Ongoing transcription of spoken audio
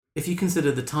if you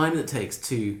consider the time it takes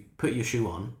to put your shoe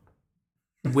on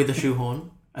with a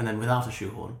shoehorn and then without a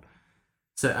shoehorn,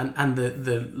 so and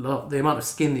the amount of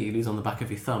skin that you lose on the back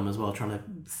of your thumb as well, trying to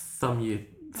thumb it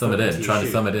in.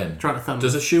 Trying to thumb.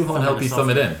 Does a shoehorn help you thumb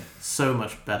it in? So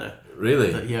much better.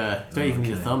 Really? But yeah, you don't even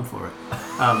need a thumb for it.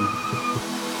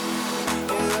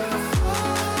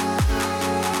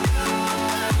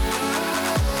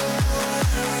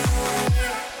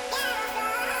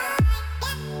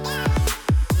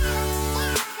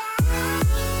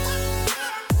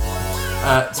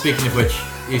 Speaking of which,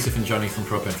 Yusuf and Johnny from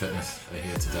Propane Fitness are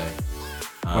here today.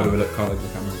 Why do we look? Can't look at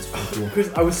the camera. It's cool.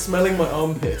 Chris, I was smelling my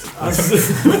armpit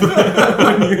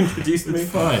when you introduced me.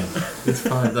 It's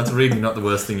fine. That's really not the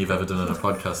worst thing you've ever done on a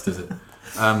podcast, is it?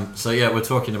 So yeah, we're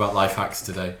talking about life hacks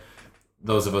today.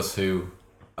 Those of us who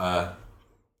are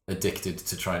addicted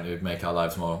to trying to make our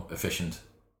lives more efficient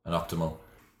and optimal.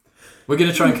 We're going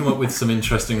to try and come up with some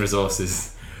interesting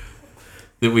resources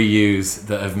that we use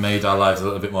that have made our lives a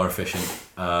little bit more efficient.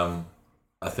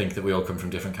 I think that we all come from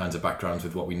different kinds of backgrounds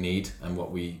with what we need and what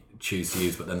we choose to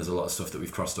use, but then there's a lot of stuff that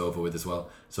we've crossed over with as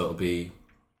well. So it'll be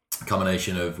a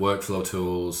combination of workflow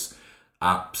tools,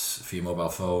 apps for your mobile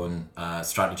phone,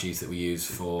 strategies that we use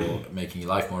for making your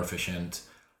life more efficient,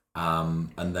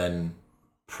 and then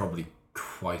probably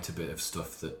quite a bit of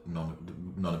stuff that none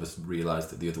of us realised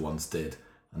that the other ones did,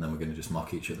 and then we're going to just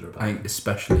mock each other about. I think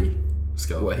especially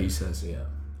Scope. what he says. Yeah.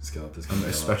 Scope is I'm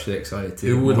especially excited to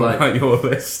Who would like on your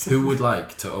list. Who would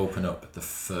like to open up the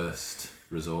first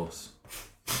resource?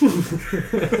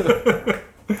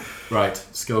 Right,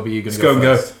 Scoby, you're going to go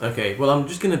first. Okay, well, I'm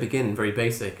just going to begin very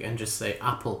basic and just say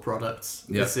Apple products.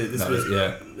 Yeah,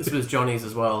 This was Johnny's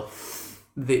as well.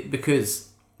 Because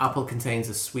Apple contains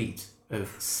a suite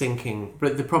of syncing,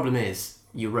 but the problem is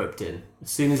you're roped in. As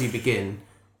soon as you begin,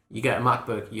 you get a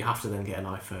MacBook, you have to then get an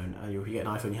iPhone. And if you get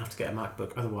an iPhone, you have to get a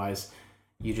MacBook. Otherwise,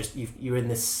 you're in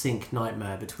this sync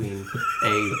nightmare between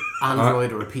a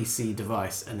Android or a PC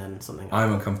device and then something else.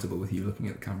 I'm uncomfortable with you looking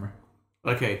at the camera.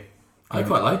 Okay. I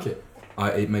quite like it.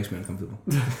 It makes me uncomfortable.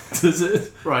 Does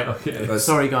it? Right. Okay.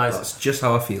 Sorry, guys. That's just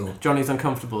how I feel. Johnny's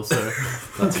uncomfortable, so...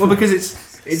 Well, because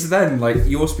it's then, like,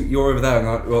 you're over there, and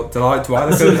I'm like, well, do I look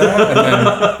over there, and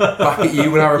then back at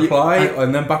you when I reply,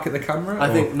 and then back at the camera?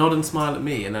 I think nod and smile at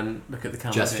me, and then look at the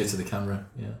camera. Gesture to the camera,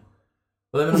 yeah.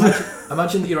 Well, then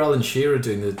imagine that you're Alan Shearer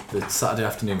doing the Saturday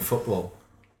afternoon football.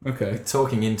 Okay. You're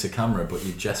talking into camera, but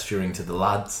you're gesturing to the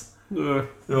lads. The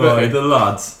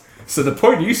lads. So the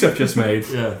point Yusuf just made...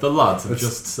 Yeah, the lads have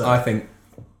just said. I think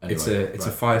anyway, it's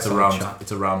a fireside chat.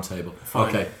 It's a round table. Fine.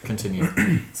 Okay, continue.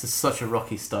 This is such a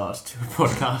rocky start to a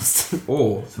podcast.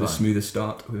 Or fine. the smoothest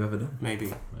start we've ever done.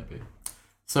 Maybe.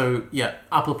 So, yeah,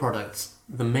 Apple products.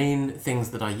 The main things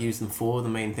that I use them for, the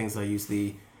main things I use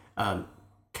the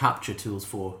capture tools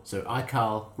for. So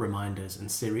iCal, Reminders,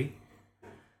 and Siri.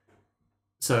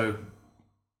 So...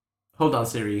 hold down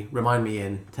Siri, remind me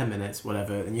in 10 minutes,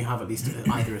 whatever, and you have at least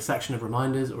either a section of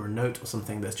reminders or a note or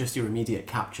something that's just your immediate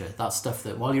capture. That's stuff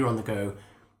that while you're on the go,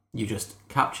 you just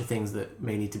capture things that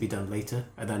may need to be done later,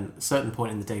 and then a certain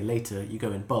point in the day later, you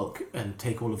go in bulk and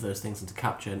take all of those things into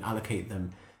capture and allocate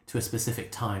them to a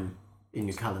specific time in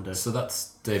your calendar. So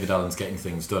that's David Allen's getting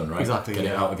things done, right? Exactly. Get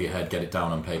it out of your head, get it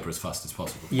down on paper as fast as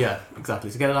possible. Yeah,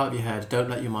 exactly. So get it out of your head. Don't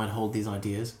let your mind hold these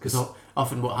ideas, because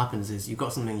often what happens is you've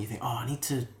got something you think, oh, I need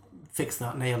to fix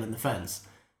that nail in the fence,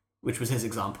 which was his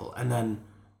example, and then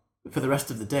for the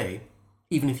rest of the day,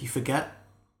 even if you forget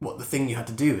what the thing you had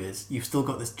to do is, you've still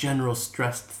got this general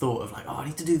stressed thought of like, oh, I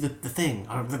need to do the thing.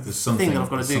 There's something that I've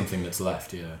got to do. Something that's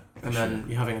left, yeah. And then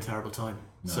you're having a terrible time.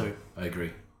 No, so I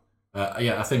agree.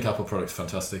 Yeah, I think Apple products are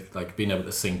fantastic. Like being able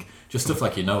to sync, just stuff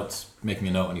like your notes, making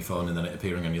a note on your phone and then it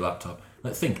appearing on your laptop.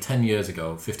 Like think 10 years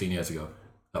ago, 15 years ago,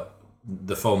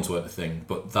 the phones weren't a thing,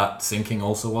 but that syncing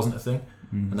also wasn't a thing.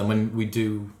 And then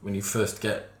when you first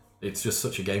get, it's just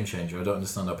such a game changer. I don't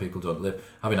understand how people don't live.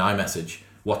 Having iMessage,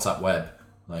 WhatsApp web,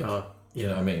 like, you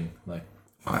know what I mean? Like,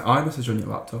 iMessage on your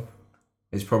laptop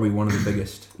is probably one of the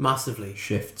biggest massively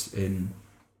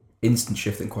instant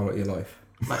shift in quality of life.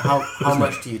 Like how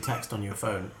much do you text on your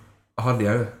phone? Hardly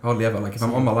ever. Like if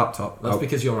I'm on my laptop, that's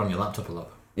because you're on your laptop a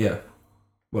lot. Yeah.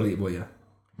 Well, yeah.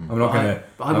 I'm not going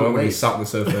to be sat on the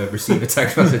sofa, receive a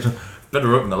text message.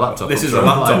 Better open the laptop. This is a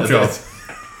laptop job.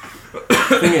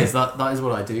 The thing is, that is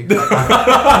what I do.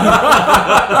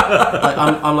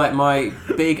 I'm like, my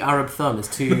big Arab thumb is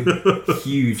too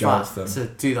huge fat to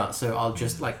do that, so I'll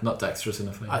just like not dexterous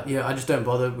enough. I just don't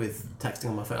bother with texting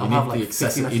on my phone.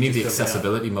 You need the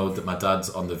accessibility mode that my dad's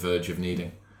on the verge of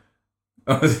needing.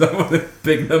 Oh, is that one of the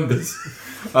big numbers?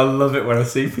 I love it when I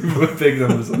see people with big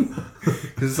numbers on.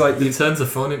 Because it's like he turns the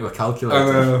phone into a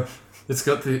calculator. It's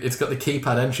got the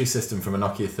keypad entry system from a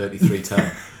Nokia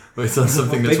 3310, but it's on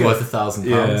something that's Bigger. worth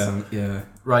 £1,000. Yeah.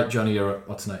 Right, Johnny, you're up.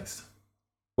 What's next?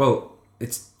 Well,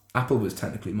 Apple was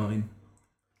technically mine.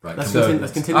 Right, Let's come on.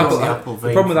 continue on the Apple The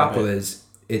vein problem with for a Apple bit. is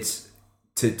it's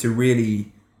to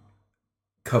really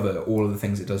cover all of the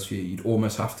things it does for you. You'd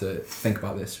almost have to think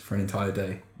about this for an entire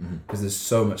day because there's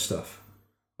so much stuff.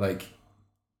 Like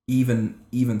even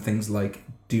things like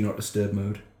do not disturb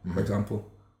mode, for example,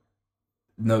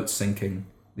 note syncing,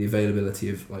 the availability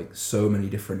of like so many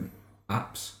different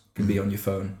apps can be on your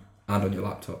phone and on your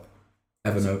laptop.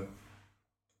 Evernote,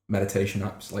 meditation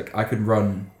apps. Like we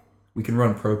can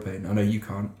run Propane. I know you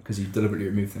can't because you deliberately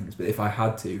remove things, but if I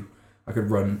had to, I could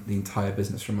run the entire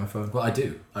business from my phone. Well, I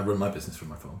do. I run my business from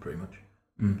my phone pretty much.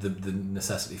 The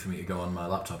necessity for me to go on my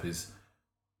laptop is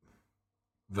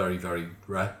very, very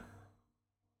rare.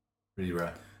 Really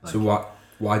rare. Like, So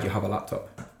why do you have a laptop?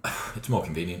 it's more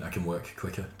convenient. I can work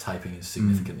quicker. Typing is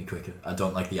significantly quicker. I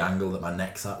don't like the angle that my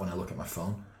neck's at when I look at my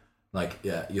phone. Like,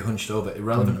 yeah, you're hunched over.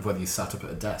 Irrelevant of whether you sat up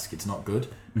at a desk, it's not good.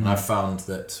 And I've found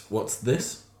that, what's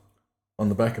this? On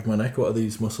the back of my neck, what are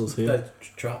these muscles here? They're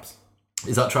traps.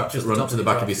 Is that traps Just that run the up top to the of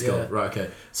your back of your traps, skull? yeah. Right, okay.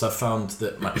 So I've found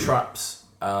that my traps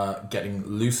are getting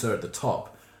looser at the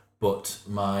top, but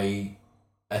my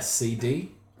SCD,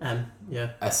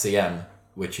 Yeah. SCM,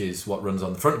 which is what runs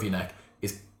on the front of your neck,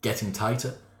 is getting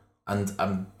tighter. And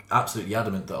I'm absolutely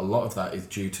adamant that a lot of that is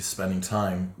due to spending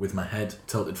time with my head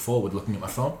tilted forward looking at my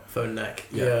phone. Phone neck.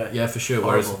 Yeah, for sure.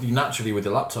 Horrible. Whereas you naturally with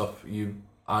your laptop,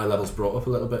 eye levels brought up a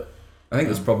little bit. I think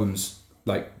there's problems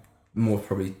like more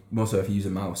so if you use a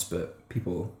mouse, but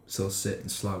people still sit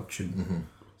and slouch and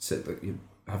sit like you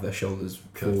have their shoulders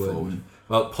Curved forward. forward. And,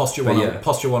 Well, Posture But 101, yeah.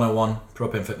 Posture 101,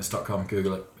 propanefitness.com,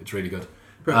 Google it. It's really good.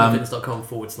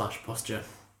 ProtonFitness.com/posture.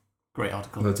 Great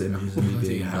article. loads of images of me Bloody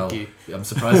being hell. you. I'm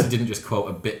surprised he didn't just quote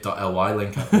a bit.ly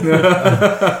link.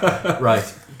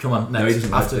 Right, come on, No, he next.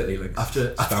 doesn't like dirty links.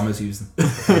 after Spammers use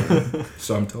them.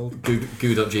 So I'm told.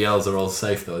 Goo.gls are all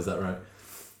safe though, is that right?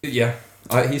 Yeah.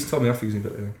 He's told me off using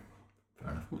bitly link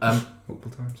Fair enough.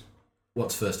 multiple times.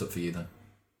 What's first up for you then?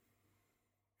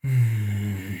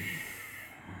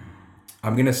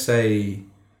 I'm gonna say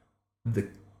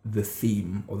the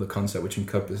theme or the concept, which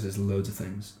encompasses loads of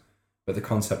things, but the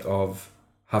concept of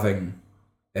having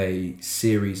a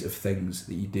series of things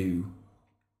that you do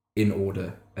in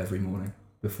order every morning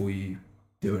before you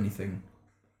do anything.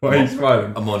 Why are you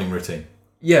smiling? A morning routine.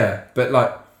 Yeah, but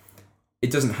like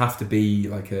it doesn't have to be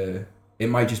like it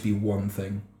might just be one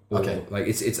thing. Or, Okay. Like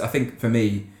it's I think for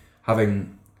me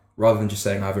having rather than just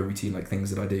saying I have a routine like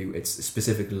things that I do, it's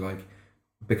specifically like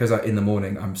because in the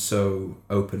morning I'm so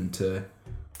open to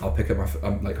I'll pick up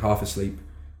I'm like half asleep,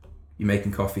 you're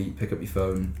making coffee, pick up your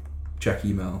phone, check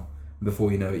email, and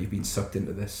before you know it you've been sucked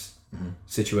into this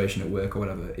situation at work or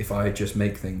whatever. If I just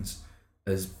make things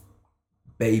as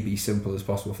baby simple as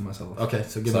possible for myself. Okay,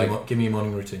 so It's like- give me a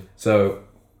morning routine. So,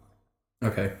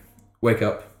 okay, wake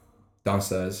up,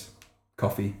 downstairs,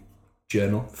 coffee,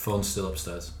 journal. Phone's still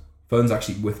upstairs. Phone's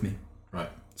actually with me. Right.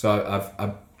 So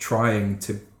I'm trying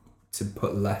to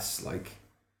put less like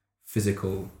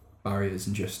physical barriers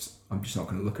and I'm just not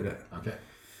going to look at it.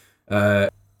 Okay.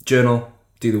 Journal,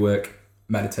 do the work,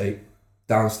 meditate.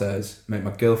 Downstairs, make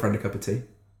my girlfriend a cup of tea.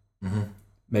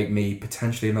 Make me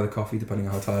potentially another coffee depending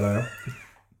on how tired I am.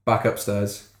 Back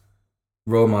upstairs,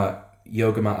 roll my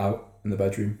yoga mat out in the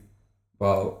bedroom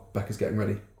while Becca's getting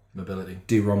ready. Mobility.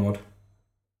 Do Romwad,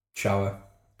 shower,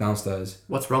 downstairs.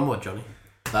 What's Romwad, Johnny?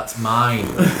 That's mine.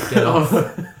 Get off.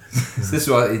 So this is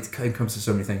why it encompasses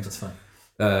so many things. That's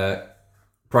fine.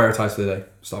 Prioritize for the day,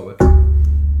 start work.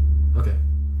 Okay.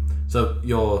 So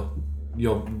your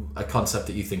a concept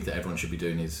that you think that everyone should be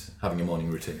doing is having a morning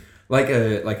routine Like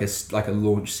a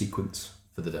launch sequence.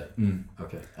 for the day.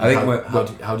 Okay. I And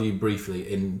think how do you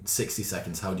briefly in 60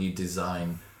 seconds how do you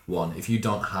design one if you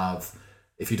don't have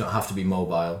to be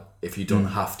mobile, if you don't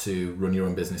have to run your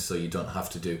own business, so you don't have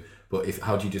to do, but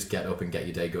how do you just get up and get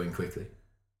your day going quickly?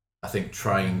 I think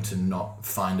trying to not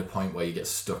find a point where you get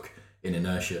stuck in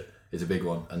inertia is a big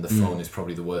one, and the phone is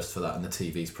probably the worst for that, and the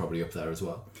TV's probably up there as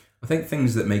well. I think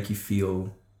things that make you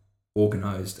feel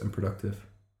organized and productive.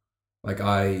 Like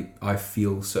I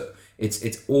feel so.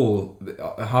 It's all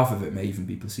half of it may even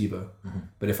be placebo.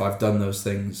 But if I've done those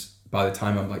things, by the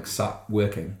time I'm like sat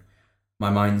working, my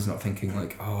mind's not thinking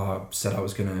like, oh, I said I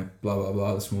was gonna blah blah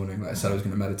blah this morning. Like I said I was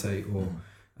gonna meditate or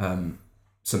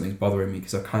something's bothering me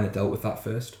because I've kind of dealt with that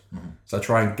first. So I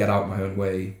try and get out my own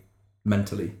way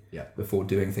mentally before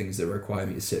doing things that require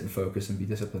me to sit and focus and be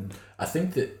disciplined. I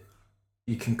think that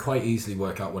you can quite easily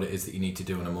work out what it is that you need to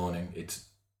do in a morning. It's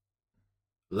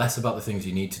less about the things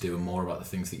you need to do and more about the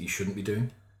things that you shouldn't be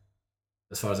doing.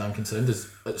 as far as I'm concerned. There's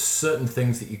certain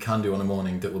things that you can do on a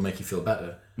morning that will make you feel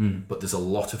better, but there's a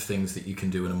lot of things that you can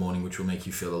do in a morning which will make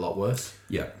you feel a lot worse.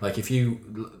 Yeah. Like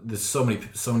there's so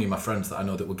many of my friends that I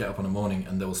know that will get up on a morning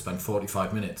and they will spend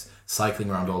 45 minutes cycling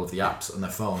around all of the apps on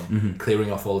their phone,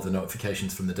 clearing off all of the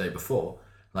notifications from the day before.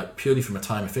 Like, purely from a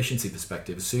time efficiency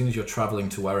perspective, as soon as you're traveling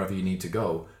to wherever you need to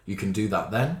go, you can do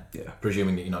that then,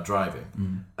 presuming that you're not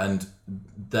driving. And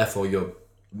therefore you're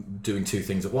doing two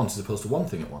things at once as opposed to one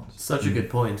thing at once. Such a good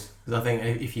point. Because I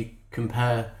think if you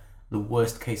compare the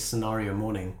worst case scenario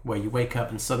morning where you wake up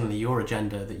and suddenly your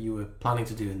agenda that you were planning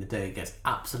to do in the day gets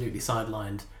absolutely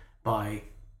sidelined by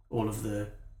all of the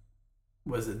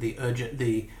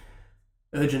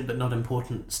urgent but not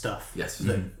important stuff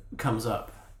that comes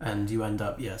up, and you end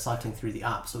up cycling through the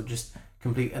apps or just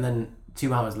complete, and then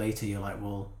 2 hours later you're like,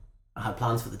 well, I had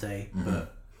plans for the day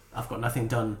but I've got nothing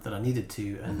done that I needed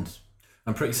to. And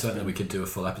I'm pretty certain that we could do a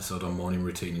full episode on morning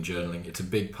routine and journaling. It's a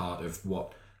big part of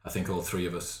what I think all three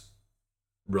of us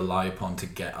rely upon to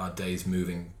get our days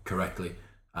moving correctly.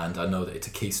 And I know that it's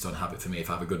a keystone habit for me.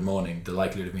 If I have a good morning, the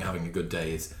likelihood of me having a good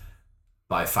day is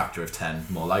by a factor of 10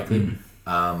 more likely.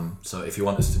 So if you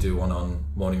want us to do one on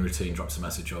morning routine, drop us a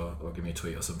message or give me a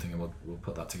tweet or something, and we'll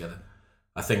put that together.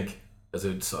 I think as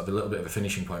a sort of a little bit of a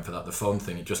finishing point for that, the phone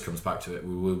thing, it just comes back to it.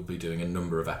 We will be doing a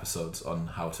number of episodes on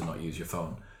how to not use your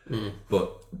phone.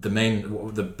 But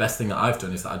the best thing that I've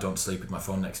done is that I don't sleep with my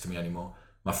phone next to me anymore.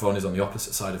 My phone is on the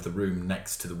opposite side of the room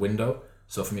next to the window.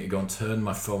 So for me to go and turn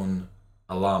my phone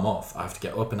alarm off, I have to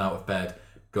get up and out of bed,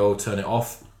 go turn it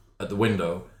off at the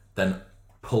window, then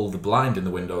pull the blind in the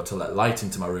window to let light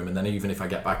into my room, and then even if I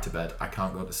get back to bed, I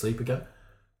can't go to sleep again.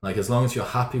 Like, as long as you're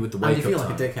happy with the wake up time. And you feel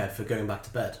like a dickhead for going back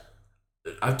to bed.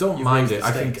 I don't mind it.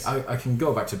 I think I can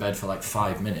go back to bed for like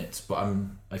 5 minutes, but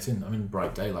I'm in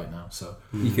bright daylight now, so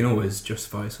you can always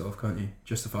justify yourself, can't you?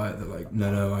 Justify it that like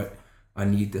no, I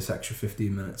need this extra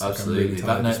 15 minutes. Absolutely,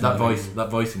 like, that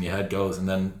voice in your head goes, and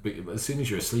then as soon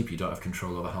as you're asleep, you don't have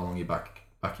control over how long you're back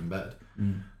in bed.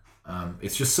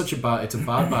 It's just such a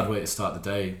bad way to start the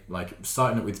day. Like,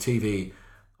 starting it with TV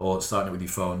or starting it with your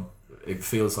phone, it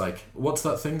feels like, what's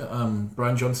that thing that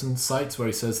Brian Johnson cites where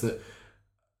he says that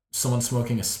someone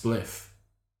smoking a spliff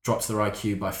drops their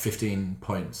IQ by 15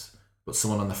 points, but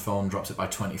someone on the phone drops it by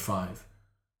 25.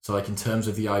 So like, in terms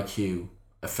of the IQ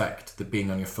effect that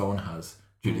being on your phone has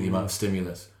due to the amount of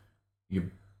stimulus, your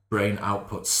brain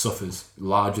output suffers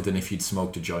larger than if you'd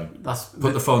smoked a joint.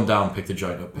 Put the phone down, pick the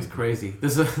joint up. It's crazy.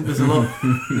 There's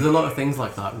a lot of things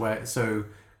like that where, so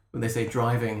when they say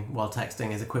driving while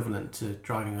texting is equivalent to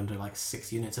driving under like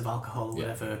 6 units of alcohol or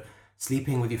whatever,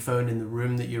 sleeping with your phone in the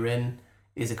room that you're in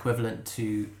is equivalent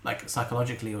to, like,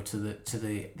 psychologically, or to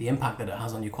the impact that it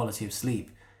has on your quality of sleep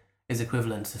is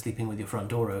equivalent to sleeping with your front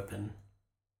door open.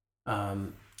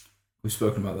 We've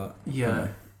spoken about that. Yeah.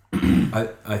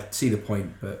 I see the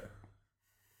point, but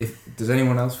does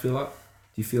anyone else feel that? Do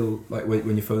you feel like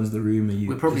when your phone's in the room,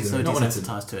 we're probably so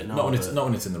desensitized to it now? Not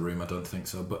when it's in the room, I don't think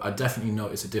so. But I definitely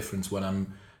notice a difference when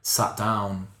I'm sat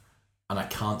down and I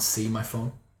can't see my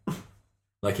phone.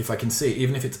 Like, if I can see,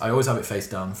 even if I always have it face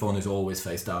down. The phone is always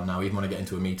face down now. Even when I get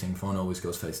into a meeting, phone always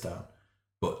goes face down.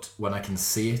 But when I can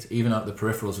see it, even at the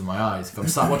peripherals of my eyes, if I'm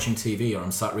sat watching TV or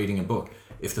I'm sat reading a book,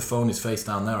 if the phone is face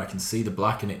down there, I can see the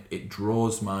black, and it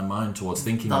draws my mind towards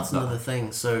thinking. That's another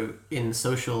thing. So in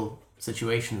social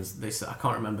situations, I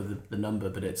can't remember the number,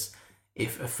 but it's,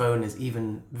 if a phone is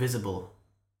even visible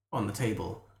on the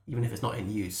table, even if it's not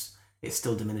in use, it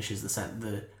still diminishes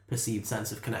the perceived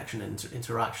sense of connection and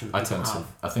interaction that people have.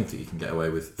 I think that you can get away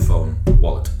with phone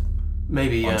wallet.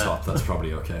 Maybe on top. That's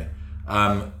probably okay.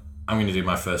 I'm going to do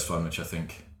my first one, which I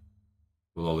think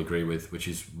we'll all agree with, which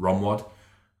is ROMWAD.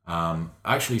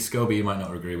 Actually, Scobie, you might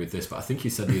not agree with this, but I think you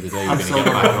said the other day you're going to get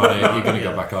back on it. You're going to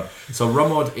go back on. So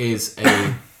ROMWAD is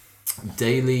a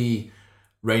daily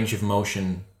range of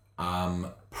motion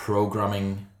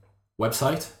programming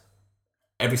website.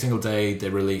 Every single day they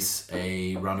release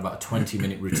around about a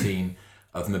 20-minute routine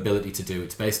of mobility to do.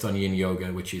 It's based on yin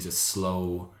yoga, which is a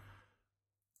slow,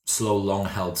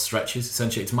 long-held stretches.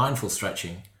 Essentially, it's mindful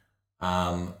stretching.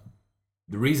 The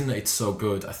reason that it's so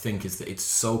good, I think, is that it's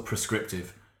so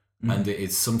prescriptive, and it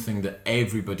is something that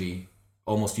everybody,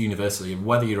 almost universally,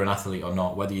 whether you're an athlete or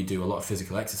not, whether you do a lot of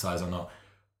physical exercise or not,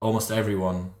 almost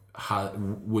everyone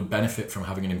would benefit from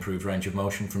having an improved range of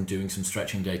motion from doing some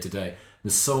stretching day to day.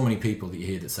 There's so many people that you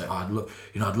hear that say, I'd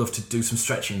love to do some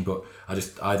stretching, but I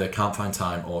just either can't find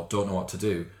time or don't know what to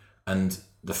do. And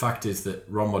the fact is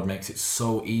that ROMWAD makes it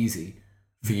so easy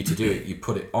for you to do it. You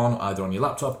put it on either on your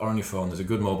laptop or on your phone. There's a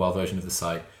good mobile version of the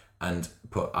site, and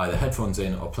put either headphones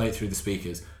in or play it through the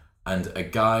speakers, and a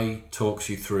guy talks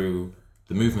you through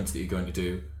the movements that you're going to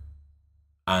do,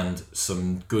 and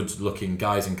some good-looking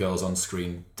guys and girls on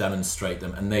screen demonstrate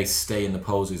them, and they stay in the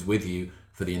poses with you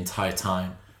for the entire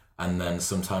time. And then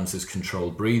sometimes there's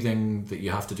controlled breathing that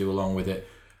you have to do along with it.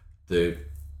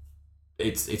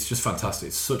 It's just fantastic.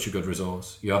 It's such a good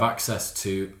resource. You have access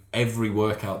to every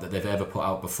workout that they've ever put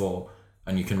out before,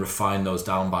 and you can refine those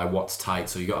down by what's tight.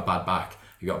 So you got a bad back,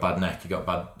 you got a bad neck,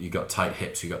 you got tight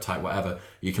hips, you got tight whatever.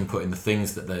 You can put in the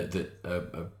things that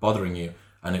are bothering you,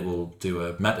 and it will do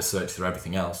a meta search through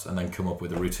everything else, and then come up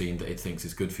with a routine that it thinks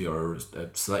is good for you, or a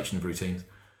selection of routines.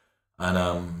 And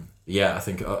I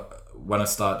think when I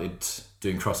started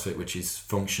doing CrossFit, which is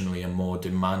functionally a more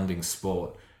demanding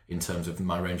sport in terms of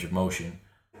my range of motion,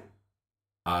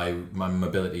 my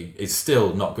mobility is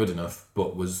still not good enough,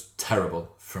 but was terrible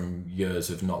from years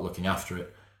of not looking after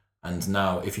it. And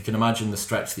now, if you can imagine the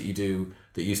stretch that you do,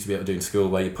 that you used to be able to do in school,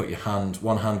 where you put your hand,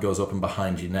 one hand goes up and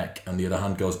behind your neck, and the other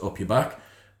hand goes up your back,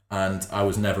 and I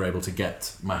was never able to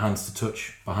get my hands to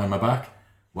touch behind my back.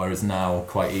 Whereas now,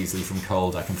 quite easily from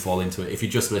cold, I can fall into it. If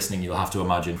you're just listening, you'll have to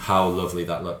imagine how lovely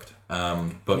that looked.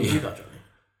 But Can you do that, Johnny?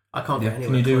 I can't get anywhere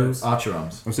can you do close. archer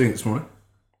arms? I was doing it this morning.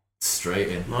 Straight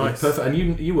in. Nice. Perfect.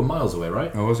 And you were miles away,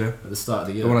 right? I was, yeah. At the start of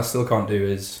the year. The one I still can't do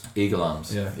is Eagle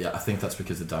arms. Yeah. I think that's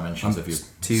because the dimensions I'm of you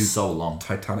too so long.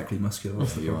 titanically muscular.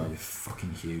 That's the You are. problem. You're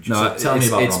fucking huge. No, So tell me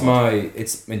about it's Romwad.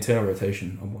 it's internal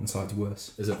rotation on one side's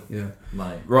worse. Is it? Yeah.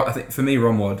 Mine. Right, I think for me,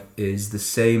 Romwad is the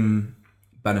same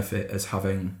benefit as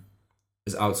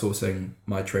outsourcing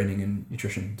my training and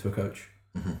nutrition to a coach,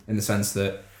 in the sense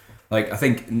that, like, I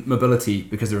think mobility,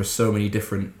 because there are so many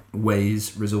different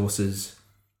ways, resources,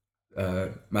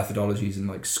 methodologies, and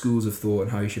like schools of thought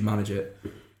and how you should manage it.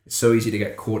 It's so easy to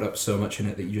get caught up so much in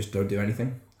it that you just don't do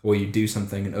anything, or you do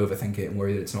something and overthink it and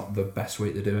worry that it's not the best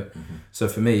way to do it. So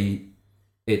for me,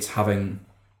 it's having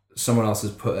someone else has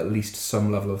put at least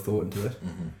some level of thought into it.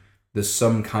 There's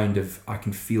some kind of, I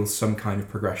can feel some kind of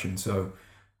progression. So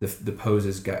the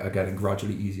poses are getting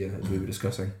gradually easier, as we were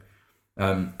discussing.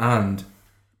 And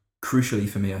crucially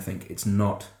for me, I think it's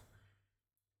not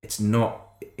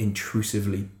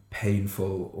intrusively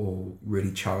painful or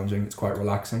really challenging. It's quite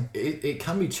relaxing. It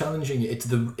can be challenging. It's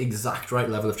the exact right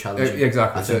level of challenging.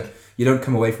 Exactly. I So think. you don't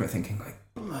come away from it thinking like,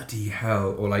 bloody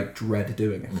hell, or like dread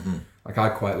doing it. Like, I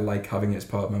quite like having it as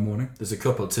part of my morning. There's a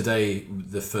couple. Today,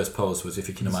 the first pose was, if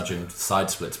you can imagine, side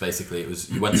splits. Basically,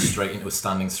 you went straight into a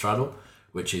standing straddle,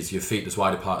 which is your feet as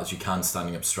wide apart as you can,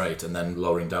 standing up straight, and then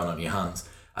lowering down on your hands.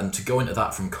 And to go into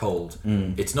that from cold,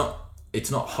 it's not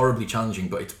horribly challenging,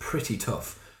 but it's pretty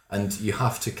tough. And you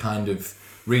have to kind of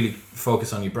really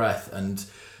focus on your breath. And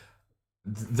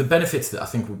the benefits that I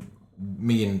think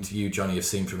me and you, Johnny, have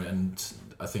seen from it, and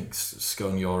I think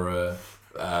Scone,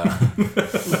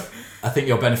 I think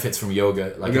your benefits from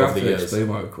yoga, like, over the years. Explain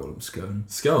why we call them scone.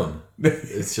 Scone.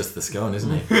 It's just the scone,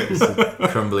 isn't it? It's a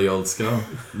crumbly old scone.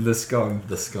 The scone.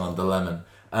 The scone, the lemon.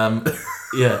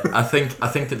 I think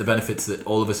that the benefits that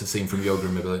all of us have seen from yoga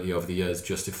and mobility over the years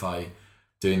justify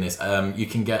doing this. You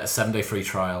can get a 7-day free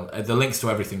trial. The links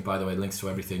to everything, by the way,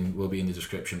 will be in the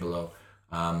description below.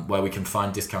 Where we can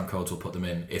find discount codes, we'll put them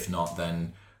in. If not,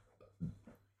 then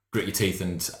grit your teeth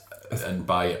and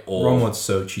buy it all. Romwad's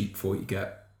so cheap for what you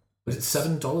get. Was it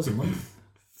 $7 a month?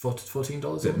 $14 a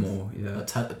A bit month? more, yeah.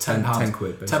 £10. £10,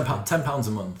 basically. £10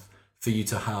 a month for you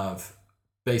to have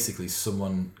basically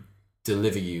someone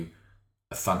deliver you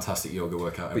a fantastic yoga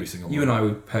workout every single month. You and I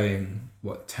were paying,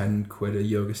 what, £10 a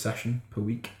yoga session per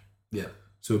week? Yeah.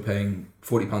 So we're paying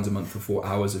 £40 a month for 4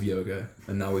 hours of yoga,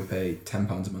 and now we pay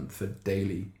 £10 a month for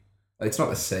daily. It's not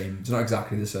the same. It's not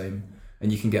exactly the same.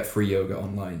 And you can get free yoga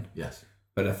online. Yes.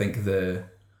 But I think the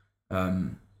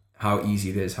how easy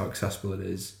it is, how accessible it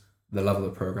is, the level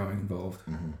of programming involved.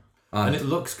 And it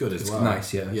looks good as it's well.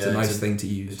 nice, yeah. It's a nice thing to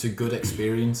use. It's a good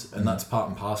experience, and that's part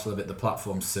and parcel of it. The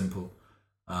platform's simple.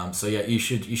 So yeah, you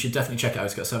should definitely check it out.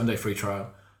 It's got a 7-day free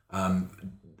trial,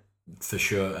 for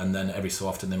sure. And then every so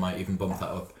often they might even bump that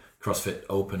up. CrossFit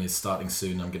Open is starting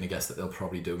soon. I'm going to guess that they'll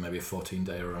probably do maybe a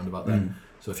 14-day around about then.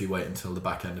 So if you wait until the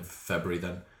back end of February,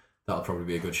 then that'll probably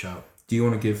be a good shout. Do you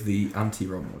want to give the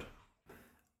anti-Romwad?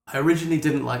 I originally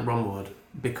didn't like Romwad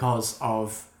because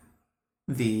of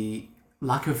the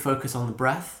lack of focus on the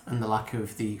breath and the lack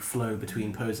of the flow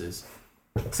between poses.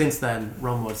 Since then,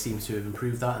 Romwad seems to have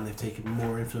improved that, and they've taken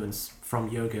more influence from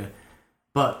yoga.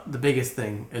 But the biggest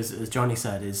thing, as Johnny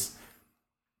said, is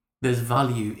there's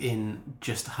value in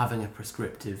just having a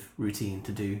prescriptive routine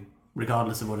to do,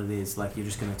 regardless of what it is. Like, you're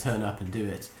just going to turn up and do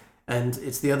it. And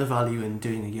it's the other value in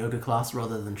doing a yoga class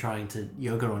rather than trying to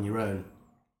yoga on your own,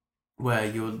 where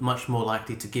you're much more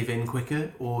likely to give in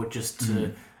quicker, or just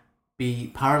to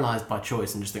be paralyzed by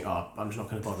choice and just think, oh, I'm just not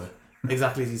going to bother.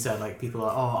 exactly as you said, like people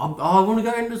are, I want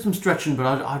to go into some stretching, but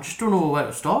I just don't know where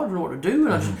to start, I don't know what to do,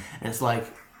 and it's like,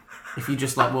 if you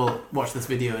just like, well, watch this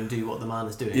video and do what the man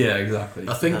is doing. Yeah, exactly.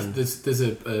 I think there's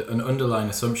an underlying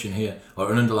assumption here,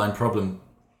 or an underlying problem,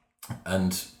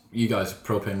 and you guys,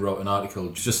 Propane, wrote an article,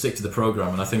 just stick to the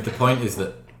program, and I think the point is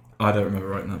that I don't remember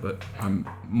writing that, but I'm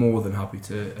more than happy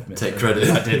to admit take that credit.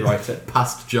 I did write it.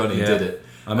 Past Johnny did it.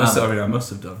 I must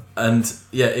have done. And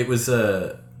yeah, it was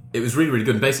really, really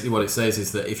good. And basically what it says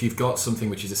is that if you've got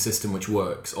something which is a system which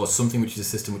works, or something which is a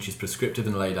system which is prescriptive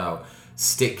and laid out,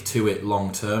 stick to it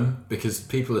long term, because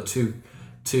people are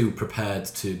too prepared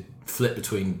to flip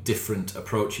between different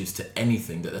approaches to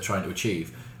anything that they're trying to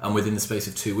achieve, and within the space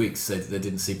of 2 weeks say that they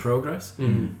didn't see progress.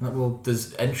 Like, well,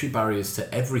 there's entry barriers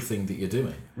to everything that you're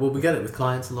doing. Well, we get it with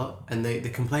clients a lot, and they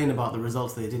complain about the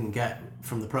results they didn't get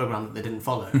from the program that they didn't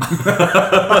follow.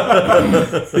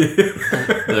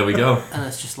 There we go. And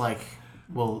it's just like,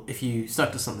 well, if you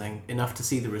stuck to something enough to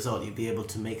see the result, you'd be able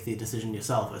to make the decision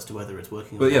yourself as to whether it's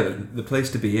working or But not. yeah, the place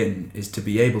to be in is to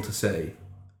be able to say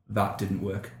that didn't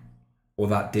work, or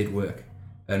that did work.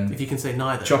 And If you can say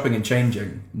neither. chopping and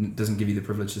changing doesn't give you the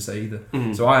privilege to say either.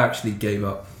 So I actually gave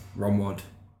up ROMWAD.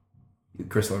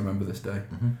 Chris will remember this day.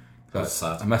 That's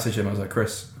sad. I messaged him, I was like,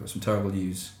 Chris, I've got some terrible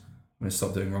news. I'm going to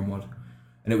stop doing ROMWAD.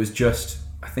 And it was just,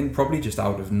 I think probably just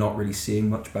out of not really seeing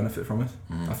much benefit from it.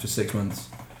 After 6 months,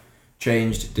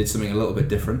 changed, did something a little bit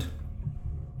different,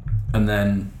 and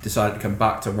then decided to come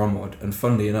back to ROMWAD. And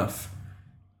funnily enough,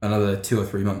 another 2 or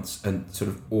 3 months, and sort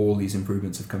of all these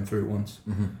improvements have come through at once.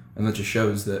 And that just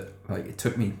shows that, like,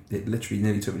 it literally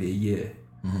nearly took me a year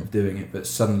of doing it, but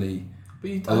suddenly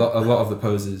a lot of the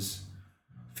poses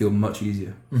feel much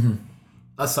easier.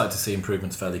 I started to see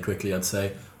improvements fairly quickly, I'd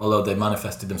say, although they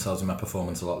manifested themselves in my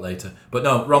performance a lot later. But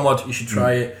no, ROMWAD, you should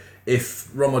try it.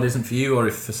 If ROMWAD isn't for you, or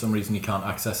if for some reason you can't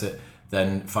access it,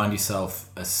 then find yourself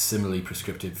a similarly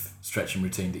prescriptive stretching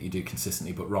routine that you do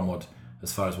consistently. But ROMWAD,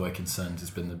 as far as we're concerned,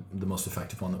 has been the most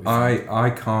effective one that we've found.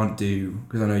 I can't do,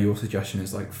 because I know your suggestion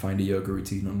is like find a yoga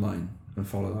routine online and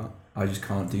follow that. I just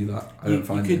can't do that. You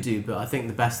could do, but I think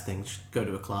the best thing is go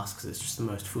to a class, because it's just the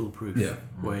most foolproof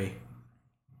way.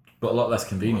 But a lot less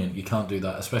convenient. You can't do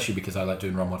that, especially because I like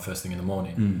doing ROMWAD first thing in the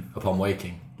morning upon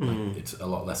waking. Like, it's a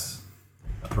lot less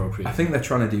appropriate. I think they're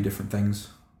trying to do different things.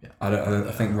 Yeah.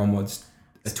 I think ROMWAD's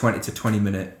a 20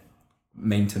 minute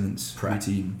maintenance Prep.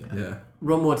 routine. Yeah.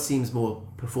 ROMWAD seems more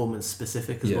performance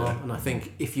specific as Yeah. well, and I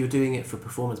think if you're doing it for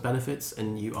performance benefits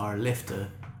and you are a lifter,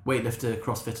 weightlifter,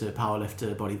 crossfitter,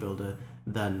 powerlifter, bodybuilder,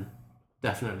 then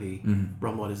definitely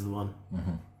ROMWAD is the one.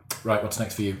 Right, what's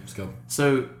next for you? Let's go.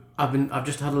 So I've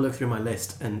just had a look through my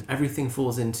list, and everything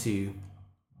falls into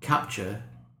capture,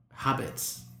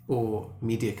 habits, or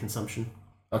media consumption.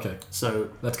 Okay, So,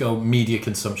 let's go. Media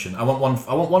consumption. I want one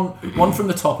from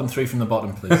the top and 3 from the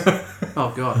bottom, please.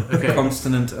 oh god, okay.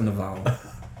 Consonant and a vowel.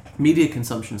 Media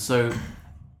consumption. So,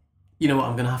 you know what?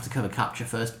 I'm gonna have to cover capture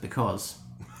first, because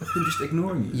I'm just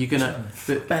ignoring you. you're gonna.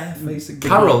 Barefacing.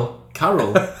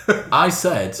 Carol, I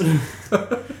said.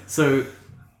 So,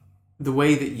 the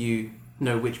way that you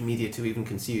know which media to even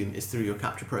consume is through your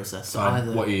capture process. So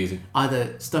What are you using?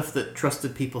 either stuff that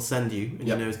trusted people send you and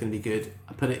you know is going to be good,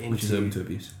 I put it into Which is open to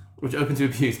abuse. which open to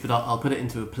abuse, but I'll put it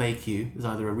into a play queue. There's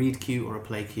either a read queue or a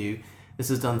play queue.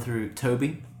 This is done through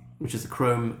Toby, which is a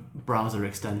Chrome browser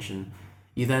extension.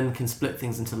 You then can split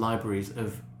things into libraries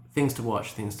of things to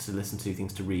watch, things to listen to,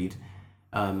 things to read.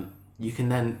 You can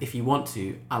then, if you want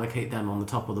to, allocate them on the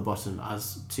top or the bottom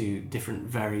as to different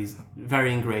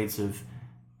varying grades of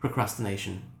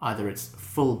procrastination. Either it's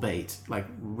full bait, like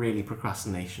really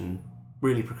procrastination,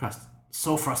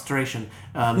 so frustration,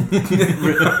 or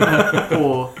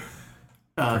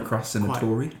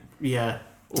Procrastinatory.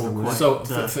 or quite So,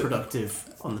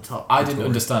 productive on the top. I didn't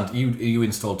understand. You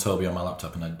installed Toby on my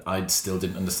laptop, and I still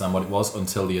didn't understand what it was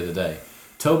until the other day.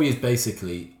 Toby is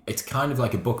basically, it's kind of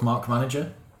like a bookmark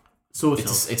manager.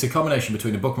 It's a combination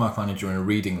between a bookmark manager and a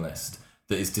reading list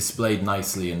that is displayed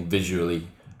nicely and visually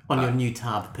on your new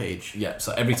tab page. Yeah,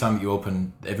 so every time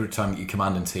that you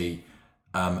command and T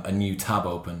a new tab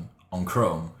open on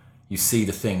Chrome, you see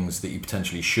the things that you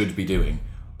potentially should be doing,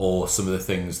 or some of the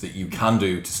things that you can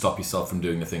do to stop yourself from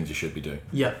doing the things you should be doing.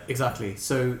 Yeah, exactly.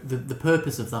 So the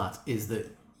purpose of that is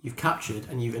that you've captured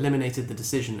and you've eliminated the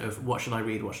decision of what should I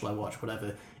read, what should I watch,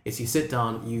 whatever. It's you sit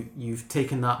down, you've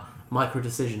taken that micro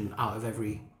decision out of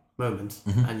every moment,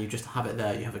 and you just have it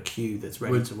there. You have a queue that's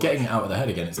ready to watch. Getting it out of the head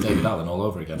again. It's David Allen all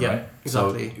over again, right?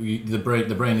 Exactly. So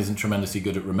the brain isn't tremendously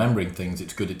good at remembering things.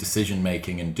 It's good at decision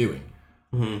making and doing.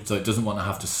 So it doesn't want to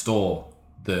have to store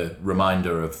the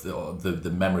reminder of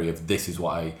the memory of this is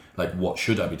what I like. What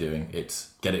should I be doing?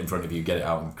 It's get it in front of you, get it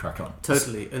out, and crack on.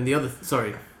 Totally. And the other,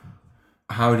 sorry,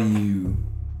 How do you?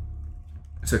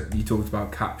 So you talked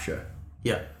about capture.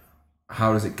 yeah.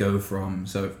 How does it go from?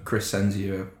 So if Chris sends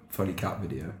you a funny cat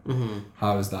video, Mm-hmm.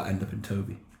 how does that end up in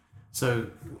Toby? So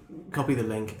copy the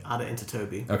link, add it into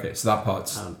Toby. Okay, so that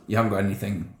part's you haven't got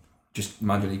anything just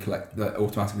manually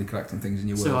automatically collecting things in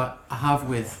your So world. I have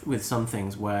with some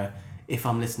things where if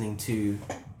I'm listening to,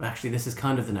 actually this is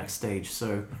kind of the next stage.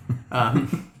 So,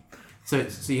 so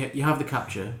you have the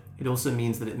capture. It also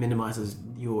means that it minimizes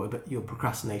your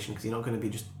procrastination because you're not going to be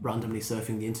just randomly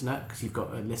surfing the internet because you've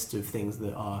got a list of things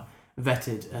that are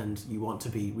vetted and you want to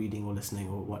be reading or listening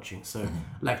or watching. So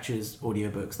lectures,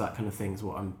 audiobooks, that kind of thing is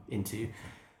what I'm into.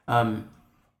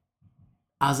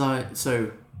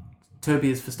 So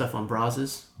Toby is for stuff on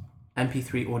browsers.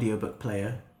 MP3 audiobook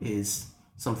player is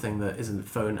something that is a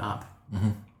phone app.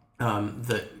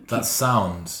 That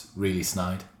sounds really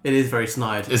snide. It is very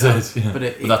snide. Is it? Yeah. But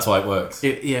But that's why it works.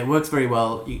 it works very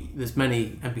well. There's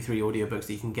many MP3 audiobooks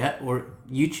that you can get, or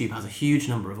YouTube has a huge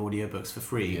number of audiobooks for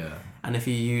free. Yeah. And if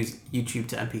you use YouTube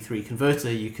to MP3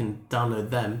 converter, you can download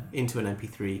them into an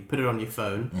MP3, put it on your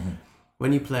phone.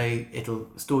 When you play, it'll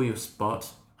store your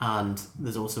spot, and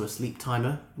there's also a sleep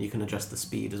timer. You can adjust the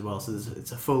speed as well. So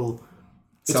it's a full.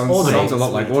 Sounds audible. a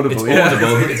lot like Audible. It's yeah.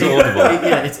 audible. It's audible.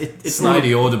 Yeah, it's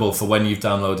Snidey audible for when you've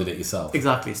downloaded it yourself.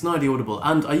 Exactly, Snidey Audible,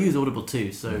 and I use Audible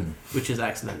too, so which is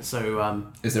excellent. So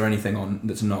Is there anything on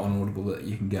that's not on Audible that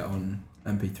you can get on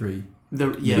MP3?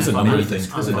 There's a number of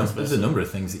things. There's There's a number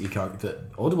of things that you can't. That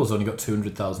Audible's only got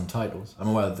 200,000 titles. I'm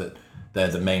aware that they're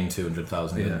the main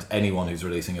 200,000, Yeah. and anyone who's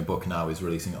releasing a book now is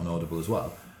releasing it on Audible as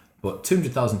well. But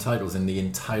 200,000 titles in the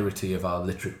entirety of our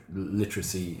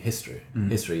literacy history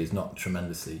is not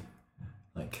tremendously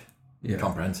Yeah.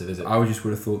 comprehensive, is it? I would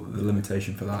have thought that the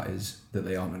limitation for that is that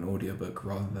they aren't an audiobook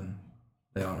rather than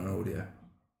they aren't an audio.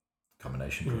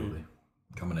 Combination, probably.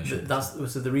 Combination.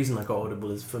 So the reason I got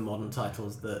Audible is for modern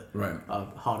titles that Right. are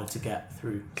harder to get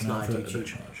through Can I Snide have a YouTube.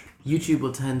 charge? YouTube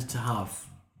will tend to have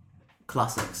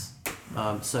classics.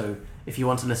 So if you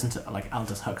want to listen to like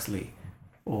Aldous Huxley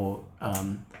or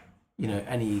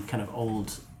any kind of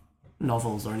old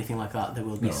novels or anything like that, there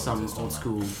will be No, some exist on old that.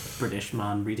 school British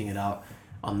man reading it out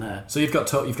on there. So you've got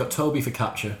Toby for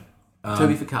capture.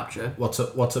 Toby for capture. What's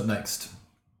up next,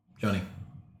 Johnny?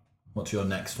 What's your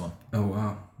next one? Oh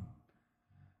wow.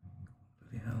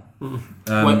 Bloody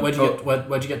hell.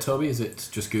 Where'd you get Toby? Is it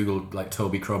just Google like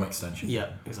Toby Chrome extension? Yeah,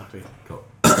 exactly. Cool.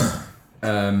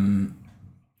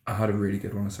 I had a really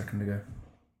good one a second ago.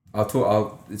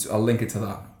 I'll link it to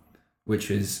that, which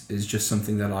is just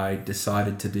something that I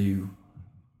decided to do.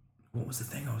 What was the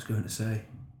thing I was going to say?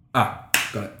 Got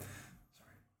it.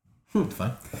 It's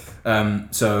fine.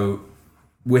 So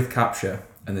with capture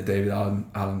and the David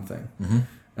Allen thing,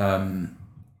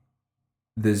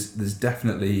 there's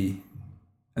definitely,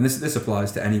 and this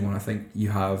applies to anyone. I think you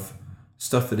have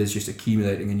stuff that is just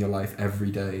accumulating in your life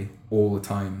every day, all the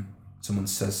time. Someone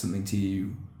says something to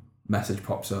you, message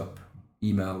pops up,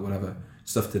 email, whatever,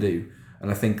 stuff to do. And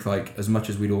I think like as much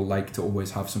as we'd all like to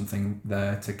always have something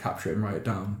there to capture it and write it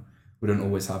down, we don't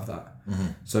always have that.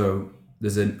 So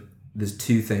there's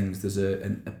two things. There's a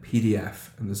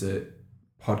PDF and there's a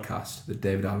podcast that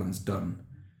David Allen's done,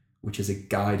 which is a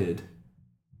guided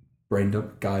brain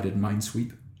dump, guided mind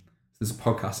sweep. There's a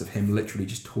podcast of him literally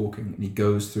just talking, and he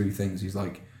goes through things. He's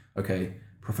like, okay,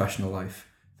 professional life,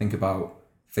 think about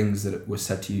things that were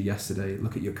said to you yesterday,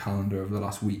 look at your calendar over the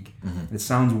last week. And it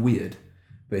sounds weird,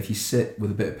 but if you sit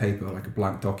with a bit of paper, like a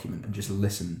blank document, and just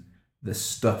listen, the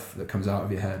stuff that comes out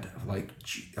of your head of like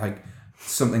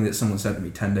something that someone said to me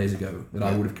 10 days ago that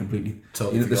I would have completely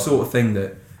Totally the sort of thing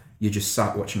that you just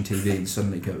sat watching TV and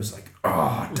suddenly goes like,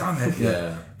 oh damn it.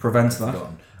 Yeah. Prevents that.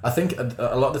 Forgotten. I think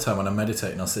a lot of the time when I'm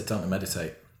meditating, I'll sit down to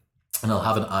meditate and I'll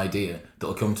have an idea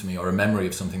that'll come to me or a memory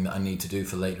of something that I need to do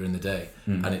for later in the day.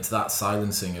 And it's that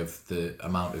silencing of the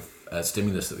amount of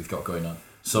stimulus that we've got going on.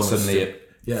 So Suddenly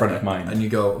front of mind. And you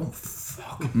go, oh,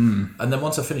 fuck. And then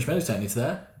once I finish meditating, it's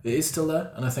there. It is still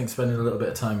there. And I think spending a little bit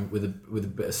of time with a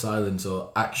bit of silence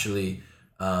or actually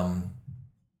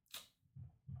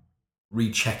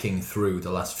rechecking through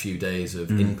the last few days of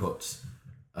inputs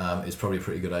is probably a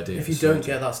pretty good idea. If you don't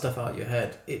get that stuff out of your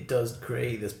head, it does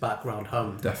create this background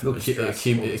hum. Definitely.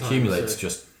 It accumulates.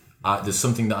 Just there's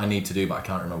something that I need to do, but I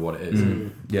can't remember what it is.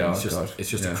 Yeah, it's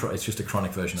just a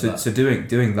chronic version of so, that. So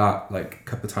doing that like a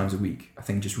couple of times a week, I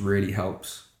think just really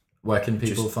helps. Where can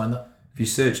people find that? If you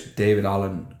search David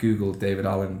Allen, Google David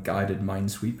Allen guided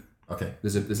mind sweep. Okay.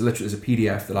 There's a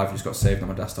PDF that I've just got saved on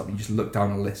my desktop. You just look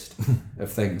down a list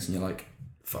of things, and you're like,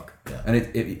 Fuck. Yeah. And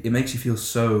it makes you feel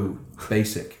so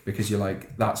basic because you're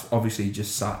like, that's obviously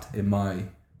just sat in my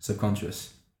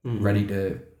subconscious, ready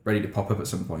to pop up at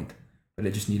some point, but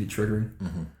it just needed triggering.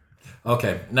 Mm-hmm.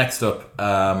 Okay, next up,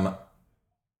 I'm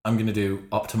going to do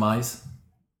Optimize.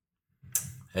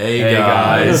 Hey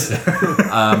guys.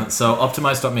 So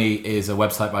Optimize.me is a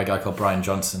website by a guy called Brian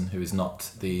Johnson, who is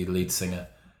not the lead singer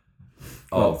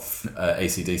of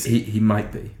AC/DC. He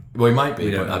might be. Well, he might be,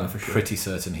 We but don't know I'm for sure. pretty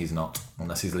certain he's not,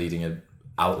 unless he's leading an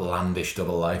outlandish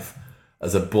double life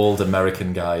as a bald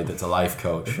American guy that's a life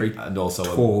coach Very and also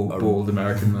Tall, a bald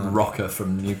American man. rocker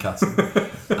from Newcastle.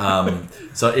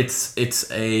 So it's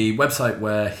a website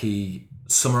where he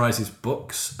summarizes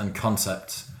books and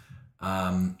concepts.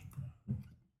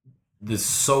 There's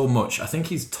so much. I think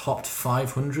he's topped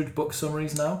 500 book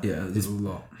summaries now. Yeah, there's a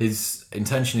lot. His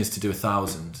intention is to do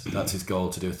 1,000. That's his goal,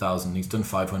 to do 1,000. He's done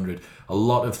 500. A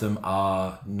lot of them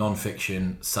are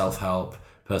non-fiction, self-help,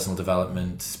 personal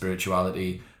development,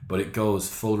 spirituality, but it goes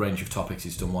full range of topics.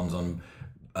 He's done ones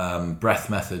on breath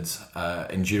methods,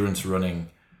 endurance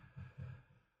running,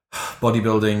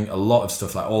 bodybuilding, a lot of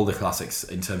stuff, like all the classics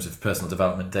in terms of personal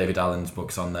development. David Allen's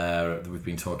books on there. We've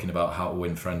been talking about How to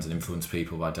Win Friends and Influence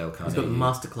People by Dale Carnegie. He's got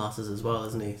masterclasses as well,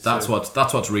 hasn't he? That's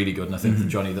what's really good, and I think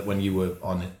Johnny, that when you were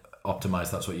on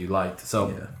Optimize, that's what you liked. So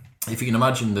Yeah. if you can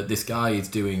imagine that this guy is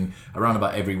doing around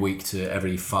about every week to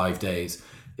every 5 days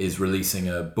is releasing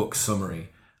a book summary,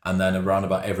 and then around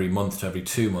about every month to every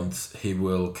 2 months he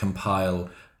will compile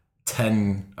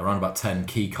around about 10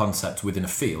 key concepts within a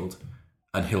field,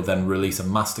 and he'll then release a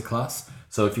masterclass.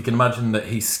 So if you can imagine that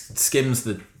he skims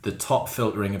the top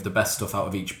filtering of the best stuff out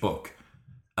of each book,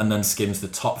 and then skims the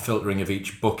top filtering of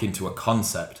each book into a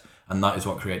concept, and that is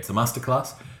what creates the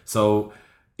masterclass. So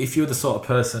if you're the sort of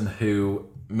person who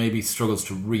maybe struggles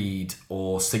to read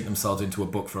or sink themselves into a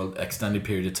book for an extended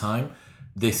period of time,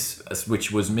 this,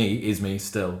 which was me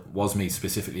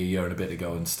specifically a year and a bit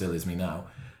ago and still is me now,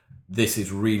 this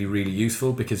is really, really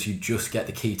useful because you just get